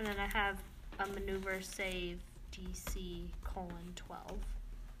 And then I have a maneuver save DC colon 12.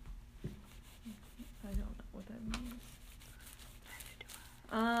 I don't know what that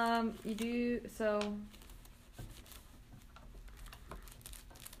means. You do so.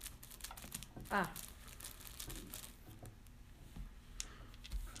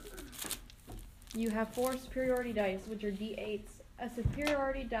 You have 4 superiority dice, which are d8s. A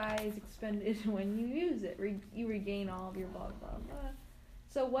superiority die is expended when you use it. You regain all of your blah blah blah.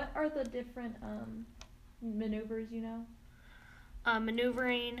 So, what are the different maneuvers you know?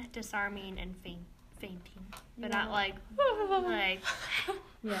 Maneuvering, disarming, and fainting. But You not know- like.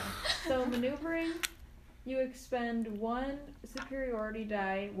 Yeah. So maneuvering, you expend 1 superiority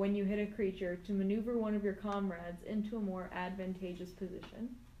die when you hit a creature to maneuver one of your comrades into a more advantageous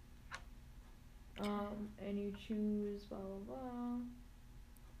position. And you choose blah blah blah.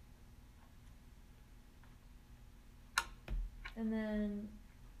 And then,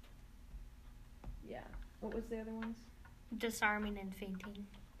 yeah. What was the other ones? Disarming and fainting.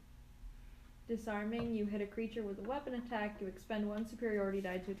 Disarming, you hit a creature with a weapon attack, you expend 1 superiority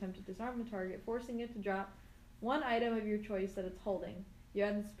die to attempt to disarm the target, forcing it to drop 1 item of your choice that it's holding. You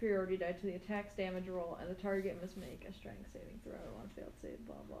add the superiority die to the attack's damage roll, and the target must make a strength saving throw on failed save,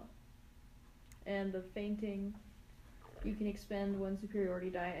 blah blah. And the fainting, you can expend 1 superiority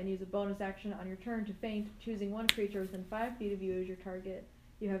die and use a bonus action on your turn to faint, choosing 1 creature within 5 feet of you as your target.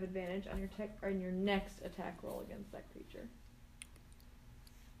 You have advantage on your next attack roll against that creature.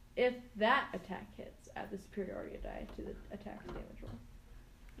 If that attack hits, add the superiority die to the attack's damage roll.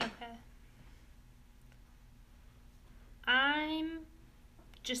 Okay. I'm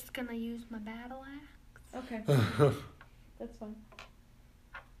just gonna use my battle axe. Okay, that's fine.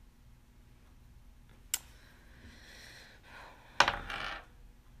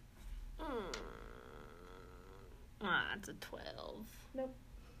 It's a 12. Nope.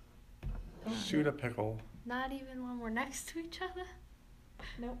 Shoot a pickle. Not even when we're next to each other.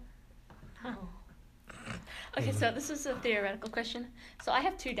 Nope. Oh. Okay, so this is a theoretical question. So I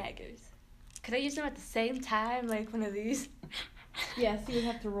have 2 daggers. Could I use them at the same time, like one of these? Yes, you would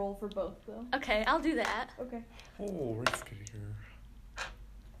have to roll for both, though. Okay, I'll do that. Okay. Oh, risky here.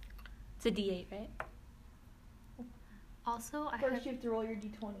 It's a D8, right? Also, I First, have you have to roll your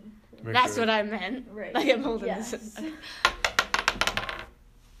d20. Make That's sure- what I meant. Right. Like I'm holding Yes. this. Okay.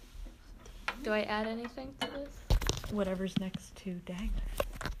 Do I add anything to this? Whatever's next to dagger.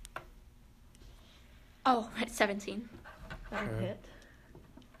 Oh, right, 17. That'll Okay. hit.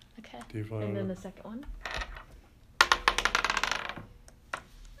 Okay. Do you And then want the second one.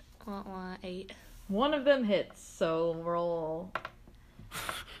 8. One of them hits, so roll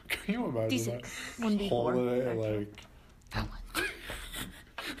Can you imagine D6. that? 1d4. Holding it actually. like. That one.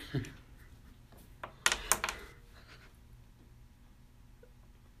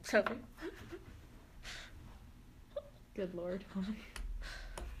 Sophie. Good lord.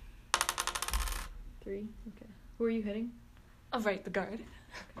 3. Okay. Who are you hitting? Oh, right, the guard.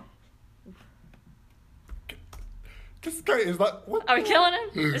 This guy is not. What? Are we killing him?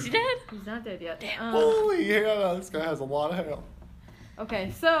 Is he dead? He's not dead yet. Damn. Holy hell! This guy has a lot of hair.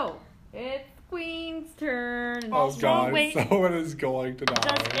 Okay, so it's Queen's turn. Oh Also, god, wait. someone is going to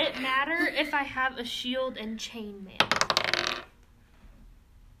die. Does it matter if I have a shield and chainmail?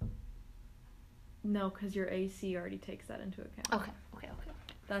 No, because your AC already takes that into account. Okay.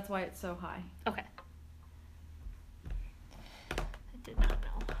 That's why it's so high. Okay. I did not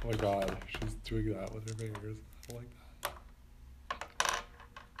know. Oh my god, she's doing that with her fingers. I like that.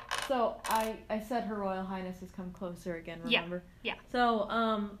 So I said Her Royal Highness has come closer again, Yeah, remember? yeah. So,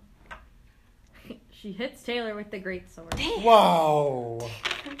 she hits Taylor with the great sword. Wow!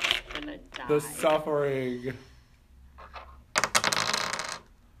 I'm gonna die. The suffering.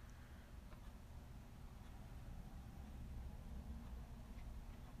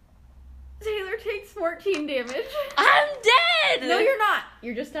 takes 14 damage. I'm dead! No, you're not.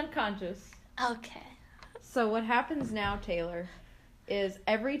 You're just unconscious. Okay. So what happens now, Taylor, is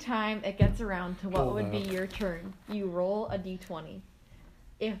every time it gets around to what Hold would be up. your turn, you roll a d20.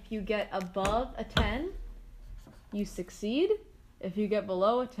 If you get above a 10, you succeed. If you get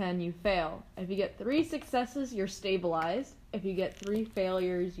below a 10, you fail. If you get 3 successes, you're stabilized. If you get 3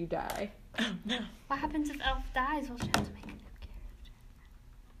 failures, you die. Oh, no. What happens if Elf dies? We'll just have to make a new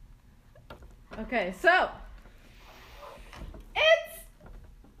character. Okay, so it's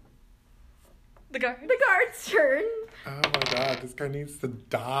The guard. the guard's turn. Oh my god, this guy needs to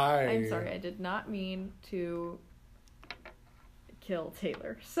die. I'm sorry, I did not mean to kill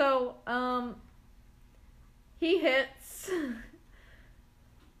Taylor. So, he hits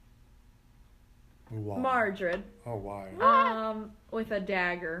Why? Mardred, Oh, why? with a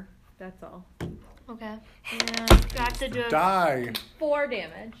dagger. That's all. Okay. And Do I have to do it? Die! 4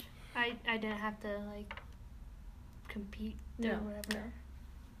 damage. I didn't have to, like, compete or No, whatever. no.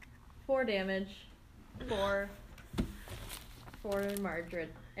 4 damage for Mardred.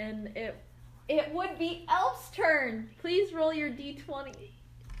 And it would be Elf's turn. Please roll your d20.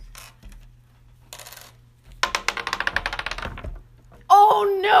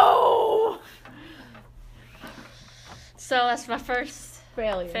 Oh no! So that's my first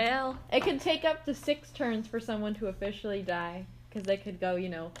Failure. fail. It can take up to 6 turns for someone to officially die. Because they could go,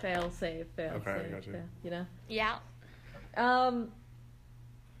 fail, save, fail, Okay, save, gotcha. fail, Yeah.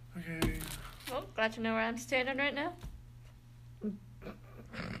 Okay. Well, glad to know where I'm standing right now.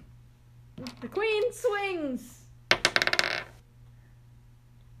 The queen swings.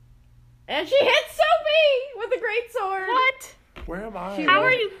 And she hits Sophie with a great sword. What? Where am I? She How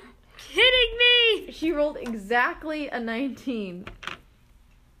rolled- are you kidding me? She rolled exactly a 19.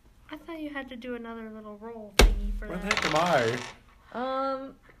 I thought you had to do another little roll thingy for Where the that. heck am I?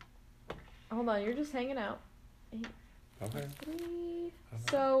 Hold on, you're just hanging out. Okay. 3.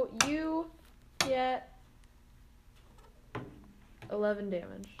 So you get 11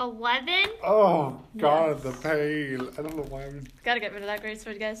 damage. 11? Oh, God, Yes. the pain. I don't know why I'm... Gotta get rid of that great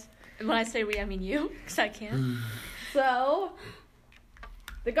sword, guys. And when I say we, I mean you, because I can't. So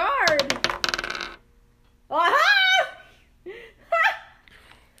the guard. Aha! What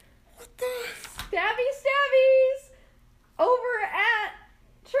the... Stabby stabbies over at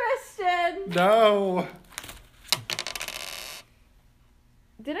Tristan. No!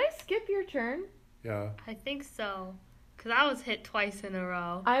 Did I skip your turn? Yeah. I think so. Because I was hit twice in a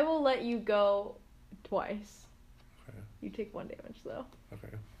row. I will let you go twice. Okay. You take 1 damage though.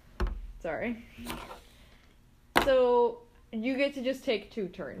 Okay. Sorry. So you get to just take 2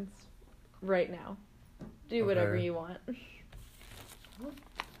 turns right now. Do whatever Okay. you want.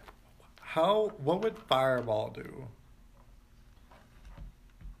 What would Fireball do?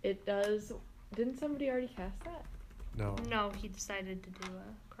 It does. Didn't somebody already cast that? No. No, he decided to do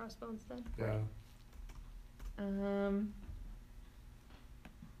a crossbow instead. Yeah.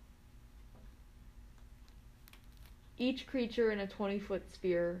 Each creature in a 20-foot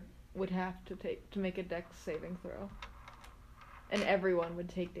sphere would have to make a dex saving throw. And everyone would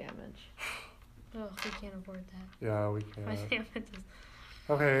take damage. Oh, we can't afford that. Yeah, we My can't. damage is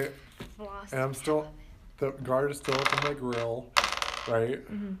Okay, lost. and I'm still... The guard is still up in the grill, right?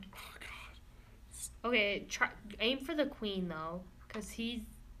 Mm-hmm. Oh, God. Okay, aim for the queen though, because he's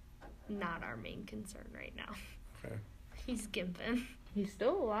not our main concern right now. Okay. He's gimping. He's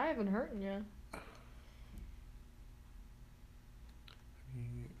still alive and hurting you.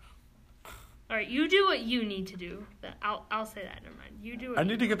 All right, you do what you need to do. I'll say that. Never mind. You do. What I you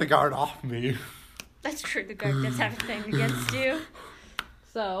need to get the guard off me. That's true, the guard does have a thing against you.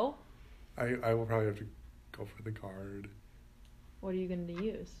 So, I will probably have to go for the guard. what are you going to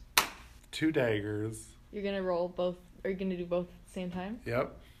use? 2 daggers. You're going to roll both. Are you going to do both at the same time?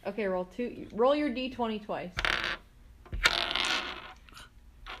 Yep. Okay, roll your d20 twice.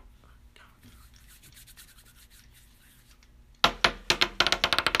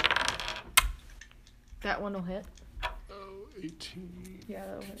 That one will hit. Oh, 18. Yeah,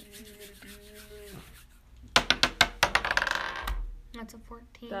 that'll hit. That's a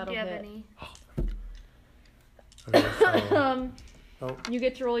 14. That'll do you have hit. any? Okay, so... Oh, You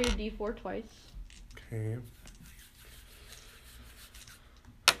get to roll your d4 twice. okay.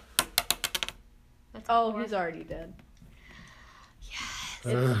 That's a Oh, 4. he's already dead. Yes.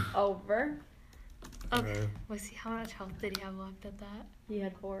 Ugh. Over. Okay. Let's see. How much health did he have left at that? He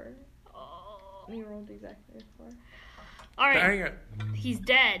had 4. Oh. You rolled exactly 4. All right. Dang it. He's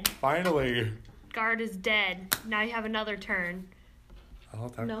dead. Finally. Guard is dead. Now you have another turn. I'll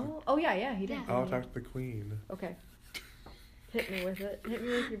attack No? Oh, yeah, he did. Yeah. I'll attack the queen. Okay. Hit me with it. Hit me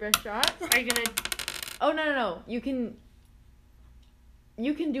with your best shot. Are you gonna? Oh no. You can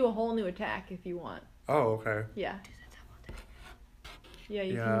do a whole new attack if you want. Oh, okay. Yeah. Yeah,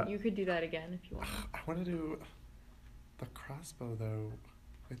 Yeah. you could do that again if you want. I want to do the crossbow though.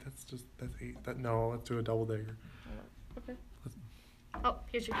 Wait, that's 8. No, let's do a double dagger. Okay. Oh,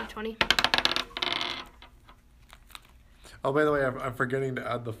 here's your d20. Oh, by the way, I'm forgetting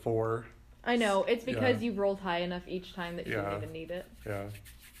to add the 4. I know. It's because Yeah. you've rolled high enough each time that you Yeah. don't even need it. Yeah.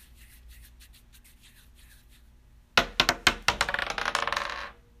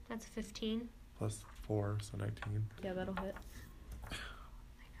 That's 15. Plus 4, so 19. Yeah, that'll hit.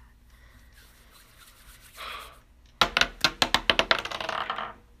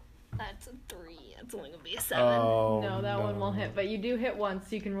 That's a 3. That's only gonna be a 7. Oh, No, that one won't hit. But you do hit once,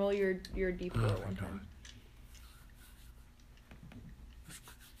 so you can roll your D4 Oh my one god. time.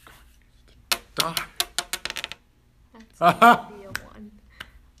 Die. That's gonna be a 1.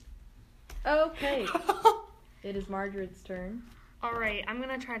 Okay. It is Margaret's turn. All right, I'm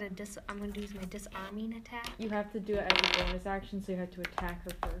gonna try to I'm gonna use my disarming attack. You have to do it as a bonus action, so you have to attack her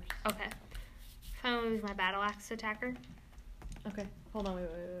first. Okay. I'm gonna use my battle axe attacker. Okay. Hold on. Wait.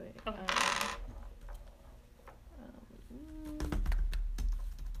 Okay.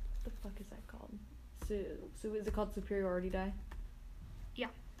 The fuck is that called? So is it called superiority die?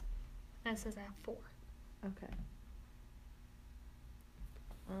 That says I have 4. Okay.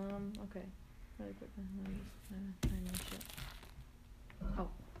 Okay. Really quick. Let me just find my shit. Oh.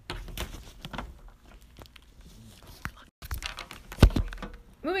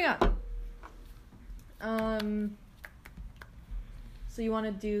 Moving on. So you want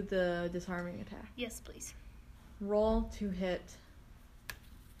to do the disarming attack. Yes, please. Roll to hit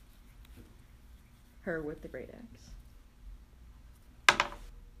her with the great axe.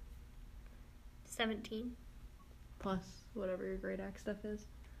 17. Plus whatever your great axe stuff is.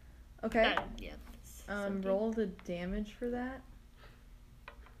 Okay. Yeah. That's 17. Roll the damage for that.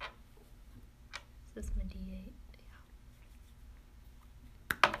 This is my D8.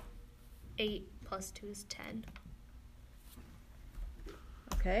 Yeah. 8 plus 2 is 10.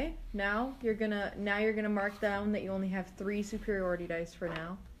 Okay. Now you're gonna mark down that you only have 3 superiority dice for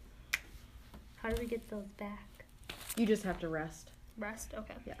now. How do we get those back? You just have to rest. Rest?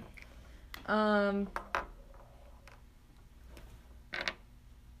 Okay. Yeah.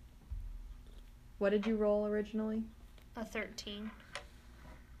 What did you roll originally? A 13.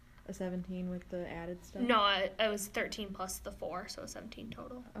 A 17 with the added stuff? No, it was 13 plus the 4, so 17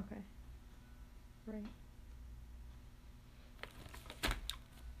 total. Okay. Right.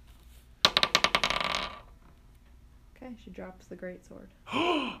 Okay, she drops the greatsword.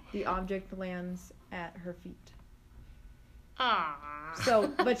 The object lands at her feet. Ah.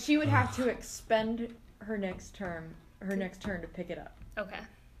 So, but she would have to expend her next turn to pick it up. Okay.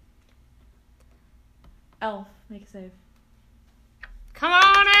 Elf, make a save. Come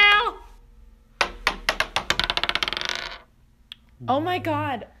on, Al! Oh my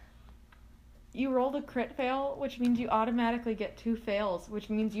god. You rolled a crit fail, which means you automatically get 2 fails, which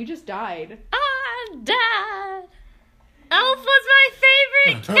means you just died. I'm dead. Elf was my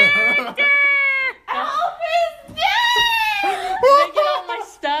favorite character. Elf is dead! Did I get all my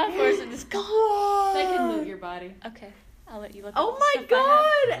stuff, or is it just gone? I can loot your body. Okay, I'll let you look. Oh at the my stuff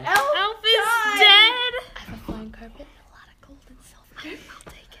I have. god! Elf, Elf is died! dead. I have a flying carpet and a lot of gold and silver. I'll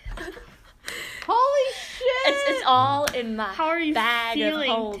take it. Holy shit! It's all in my How are you bag feeling,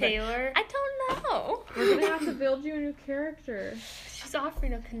 of holding. Taylor? I don't know. We're gonna have to build you a new character. She's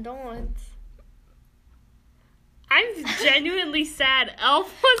offering a condolence. I'm genuinely sad.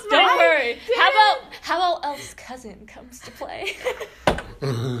 Elf was Don't my... worry. How about Elf's cousin comes to play?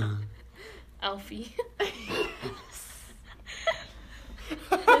 Elfie.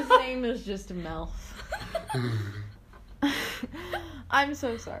 His name is just Melf. I'm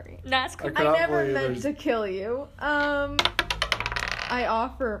so sorry. That's cool. I I cannot never believe meant there's- to kill you. I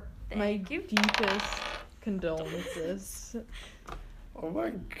offer Thank my you. deepest condolences. Oh my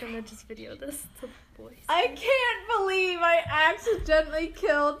I'm god. gonna just video this to the boys. I can't believe I accidentally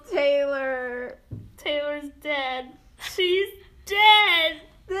killed Taylor. Taylor's dead. She's dead.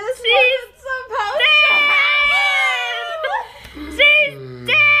 This She's wasn't supposed to happen. She's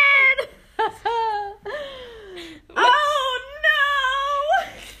dead.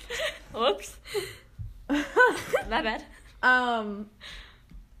 Oh Whoops. no! My bad.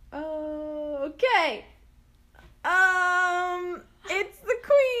 Okay. It's the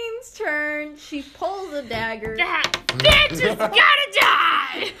queen's turn. She pulls a dagger. That bitch is gotta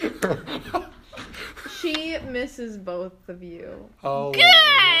die. She misses both of you. Oh.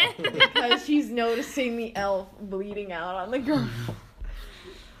 Good. because she's noticing the elf bleeding out on the ground.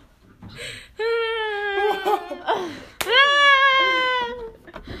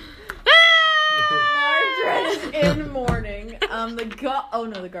 Margaret is in mourning.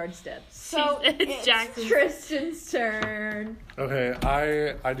 The guard's dead. So It's Jackson. Tristan's turn. Okay,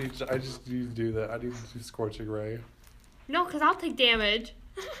 I just need to do that. I need to do Scorching Ray. No, because I'll take damage.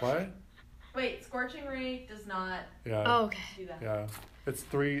 What? Wait, Scorching Ray does not Yeah. Oh, okay. do that. Yeah. It's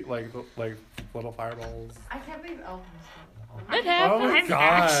 3 like little fireballs. I can't believe elf. What happened? Oh my I'm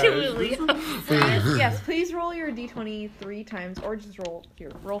gosh. actually. Yes, please roll your d20 3 times, or just roll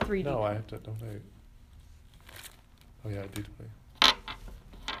 3d. No, I have to. Don't I? Oh yeah, D20.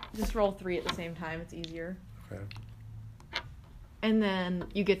 Just roll 3 at the same time. It's easier. Okay. And then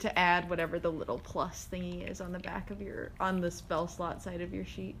you get to add whatever the little plus thingy is on the back of on the spell slot side of your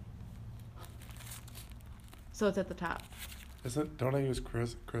sheet. So it's at the top. Don't I use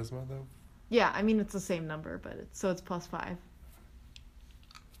charisma though? Yeah, I mean it's the same number, but it's plus 5.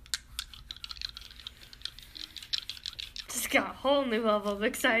 Just got a whole new level of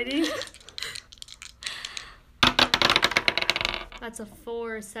exciting. That's a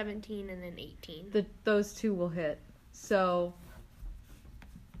 4, 17, and an 18. Those 2 will hit. So,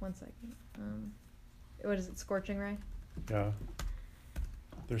 1 second. What is it? Scorching Ray. Yeah.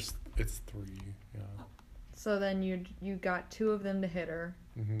 It's 3. Yeah. So then you got 2 of them to hit her,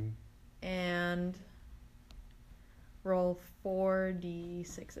 and roll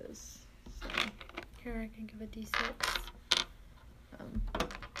 4d6s. So, Here, I can give a d6. um,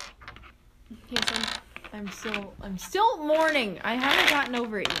 Here's one. I'm still mourning. I haven't gotten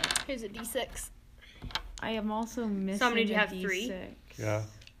over it yet. Here's a d6. I am also missing So how many do you a have? D6. 3? Yeah.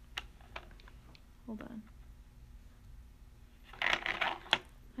 Hold on.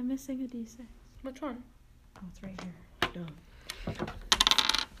 I'm missing a d6. Which one? Oh, it's right here. Duh.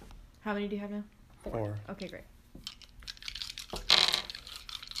 How many do you have now? 4. Okay, great.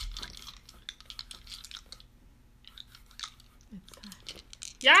 It's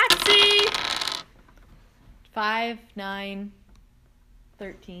time. Yahtzee! 5, 9,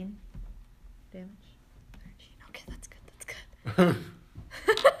 13 damage. 13. Okay, that's good. That's good.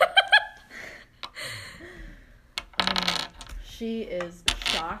 She is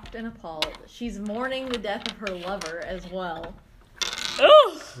shocked and appalled. She's mourning the death of her lover as well.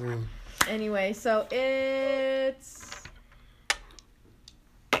 Oh! Anyway, so it's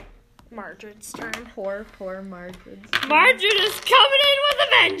Margaret's turn. poor Margaret's. Margaret is coming in with a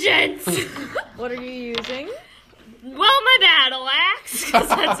vengeance! What are you using? Well, my battle axe, because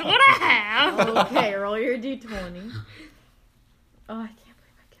that's what I have. Okay, roll your d20. Oh, I can't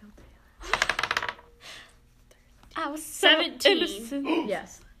believe I killed Taylor. I was 17.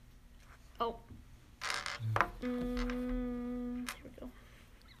 Yes. Oh. Here we go.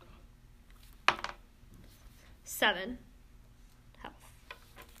 7 health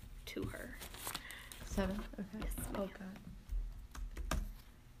to her. 7? Okay. Yes. Oh, God.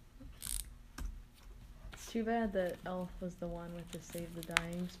 It's too bad that Elf was the one with the Save the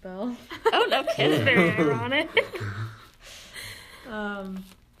Dying spell. Oh, no, it's very ironic.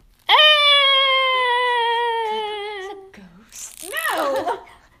 Ghost. No!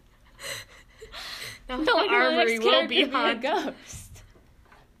 Now the armory will be haunted. ghost.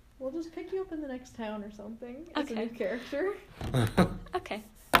 We'll just pick you up in the next town or something as a Okay. new character. Okay.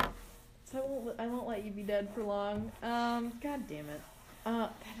 So I won't let you be dead for long. God damn it.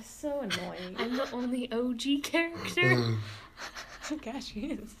 That is so annoying. I'm the only OG character. Oh gosh, he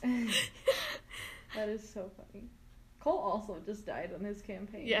is. That is so funny. Cole also just died on his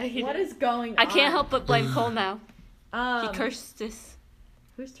campaign. Yeah, he What did. is going on? I can't help but blame Cole now. Um, He cursed this.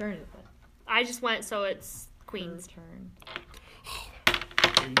 Whose turn is it? I just went, so it's Queen's. Her turn.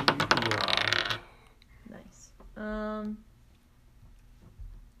 Yeah. Nice.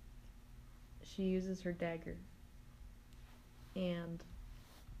 She uses her dagger and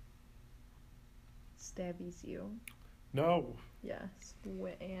stabbies you. No. Yes,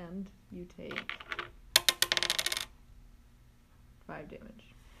 and you take 5 damage.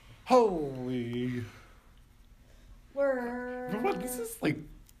 Holy. Word. This is like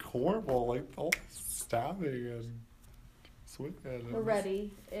horrible. Like all this stabbing and swinging. and- We're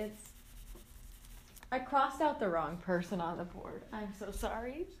ready. I crossed out the wrong person on the board. I'm so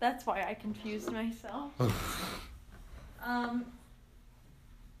sorry. That's why I confused myself.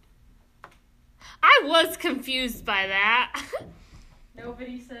 I was confused by that.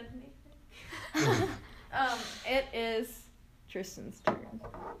 Nobody said anything. It is Tristan's turn.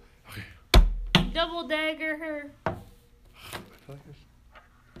 Double dagger her. I feel like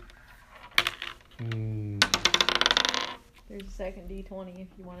There's a second D20 if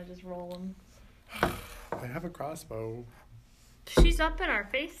you want to just roll them. I have a crossbow. She's up in our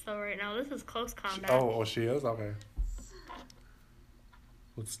face though right now. This is close combat. Oh, she is? Okay.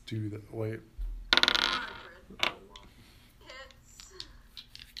 Let's do that. Wait.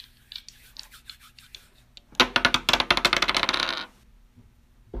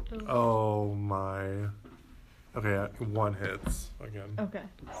 Oh my. Okay, 1 hits again. Okay,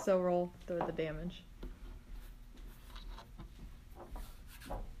 so roll the damage.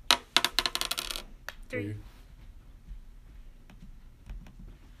 Three.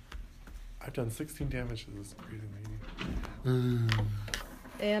 I've done 16 damage to this crazy lady.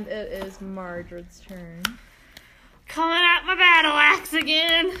 And it is Margaret's turn. Coming out my battle axe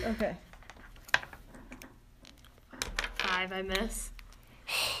again. Okay. 5, I miss.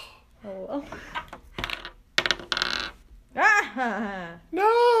 Oh well. Ah!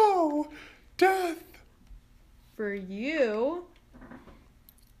 No! Death! For you,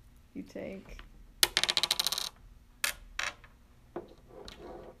 you take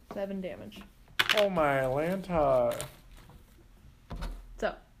 7 damage. Oh my Atlanta.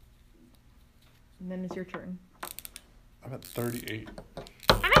 So, and then it's your turn. I'm at 38.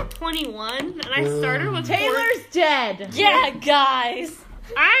 I'm at 21, and I started with Taylor's dead! Yeah, guys.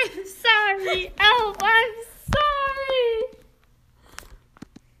 I'm sorry, Elf. I'm sorry.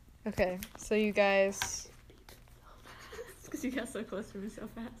 Okay, so you guys... It's because you got so close to me so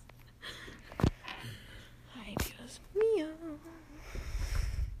fast. Hi, just meow.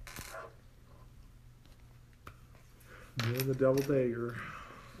 You're the double dagger.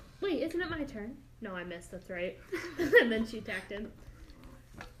 Wait, isn't it my turn? No, I missed. That's right. And then she attacked him.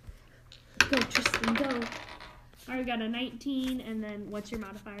 Go, Tristan, go. I already got a 19, and then what's your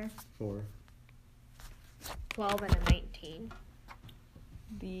modifier? 4. 12 and a 19.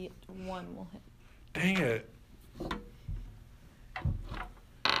 The 1 will hit. Dang it.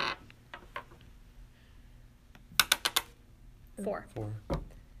 4. 4.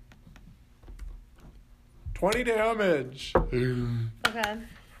 20 damage. Okay.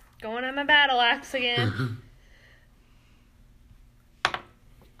 Going on my battle axe again.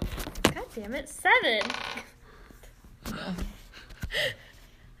 God damn it, 7.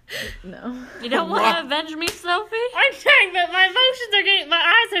 No. You don't want to avenge me, Sophie? I'm trying, but my emotions are getting, my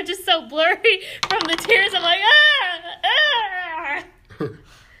eyes are just so blurry from the tears. I'm like, ah!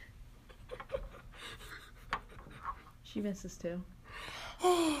 She misses too.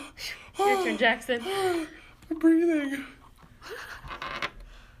 Your turn, Jackson. I'm breathing.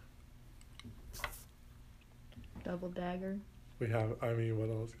 Double dagger. What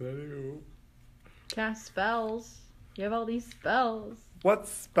else can I do? Cast spells. You have all these spells. What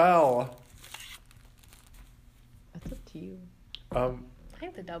spell? That's up to you. I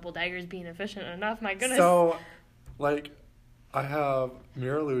think the double dagger is being efficient enough. My goodness. So, like, I have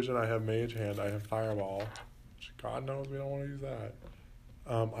Mirror Illusion, I have Mage Hand, I have Fireball. Which God knows we don't want to use that.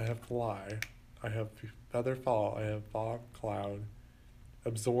 I have Fly, I have Feather Fall, I have Fog Cloud,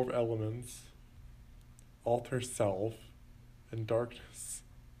 Absorb Elements, Alter Self, and Darkness.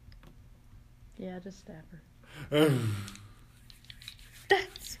 Yeah, just stab her.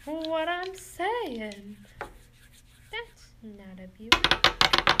 That's what I'm saying. That's not abuse.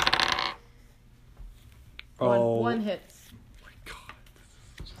 One hits. Oh my God,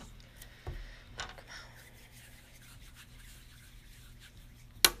 this is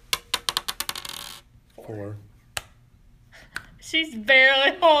just... 4. She's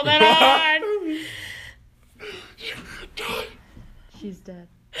barely holding on. She's dead.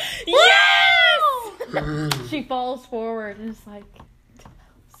 Yes! She falls forward and is like,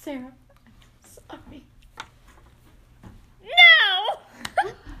 Sarah, I'm sorry. No!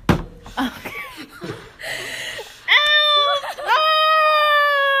 Okay.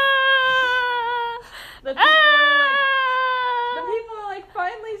 The people are like,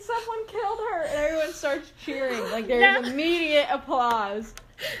 finally someone killed her, and everyone starts cheering. Like there's immediate applause.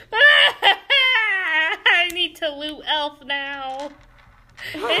 I need to loot Elf now.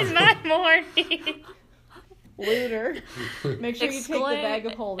 It's my morning. Looter. Make sure you take the bag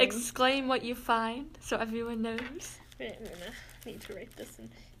of holding. Exclaim what you find so everyone knows. I'm gonna need to write this in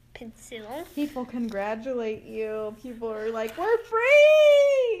pencil. People congratulate you. People are like, we're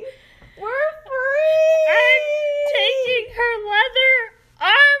free! We're free! I'm taking her leather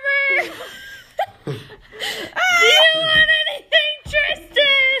armor. Do you want anything,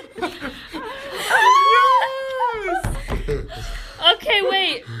 Tristan? Okay,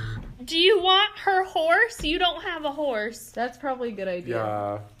 wait. Do you want her horse? You don't have a horse. That's probably a good idea.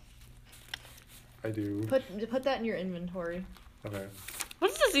 Yeah. I do. Put that in your inventory. Okay. What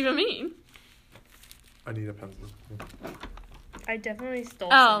does this even mean? I need a pencil. I definitely stole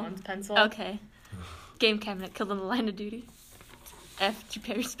Oh, someone's pencil. Okay. Game cabinet killed in the line of duty. F. To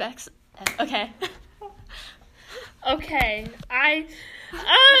pay respects. F. Okay. Okay. It's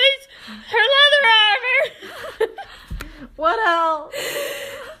her leather armor. What else?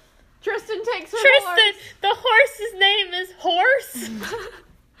 Tristan takes her Tristan, the horse's name is Horse.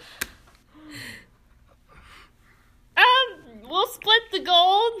 We'll split the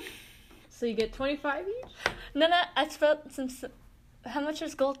gold. So you get 25 each? No, I spent some. How much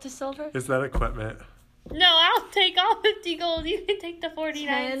is gold to silver? Is that equipment? No, I'll take all 50 gold. You can take the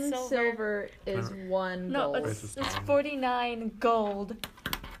 49 10 silver. silver is 1 No, gold. It's it's fine. 49 gold.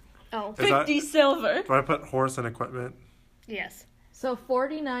 Oh, Is that- 50 silver. Do I put horse in equipment? yes. So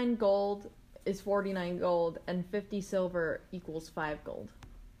 49 gold is 49 gold, and 50 silver equals 5 gold.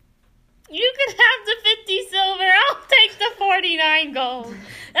 You can have the 50 silver. I'll take the 49 gold.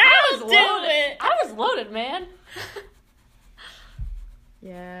 I'll do it. I was loaded, man.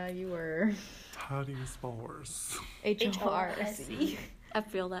 Yeah, you were. How do you spell horse? HORSE. I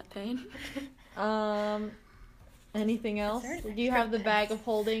feel that pain. Anything else? there an Do you have the bag of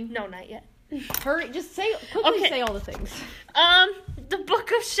holding? No, not yet. Hurry, just quickly Okay. say all the things. The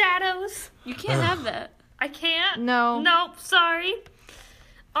Book of Shadows. You can't have that. I can't. No. Nope, sorry.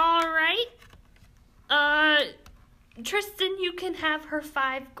 Alright. Tristan, you can have her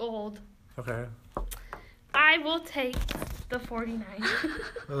 5 gold. Okay. I will take the 49.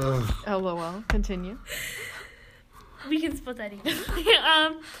 Ugh. LOL. Continue. We can split that evenly.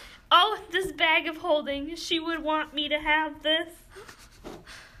 This bag of holding. She would want me to have this.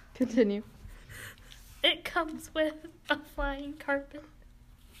 Continue. It comes with a flying carpet.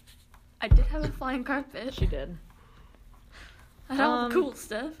 I did have a flying carpet. She did. I had all the cool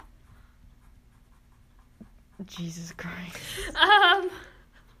stuff. Jesus Christ.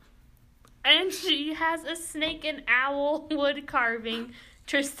 And she has a snake and owl wood carving.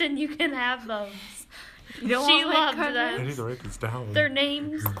 Tristan, you can have those. You don't She want my loved carpet? them. I need to write this down. Their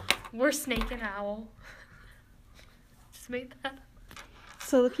names were Snake and Owl. Just made that up.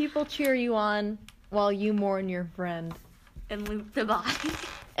 So the people cheer you on while you mourn your friend. And loop the body.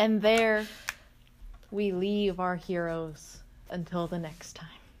 And there we leave our heroes until the next time.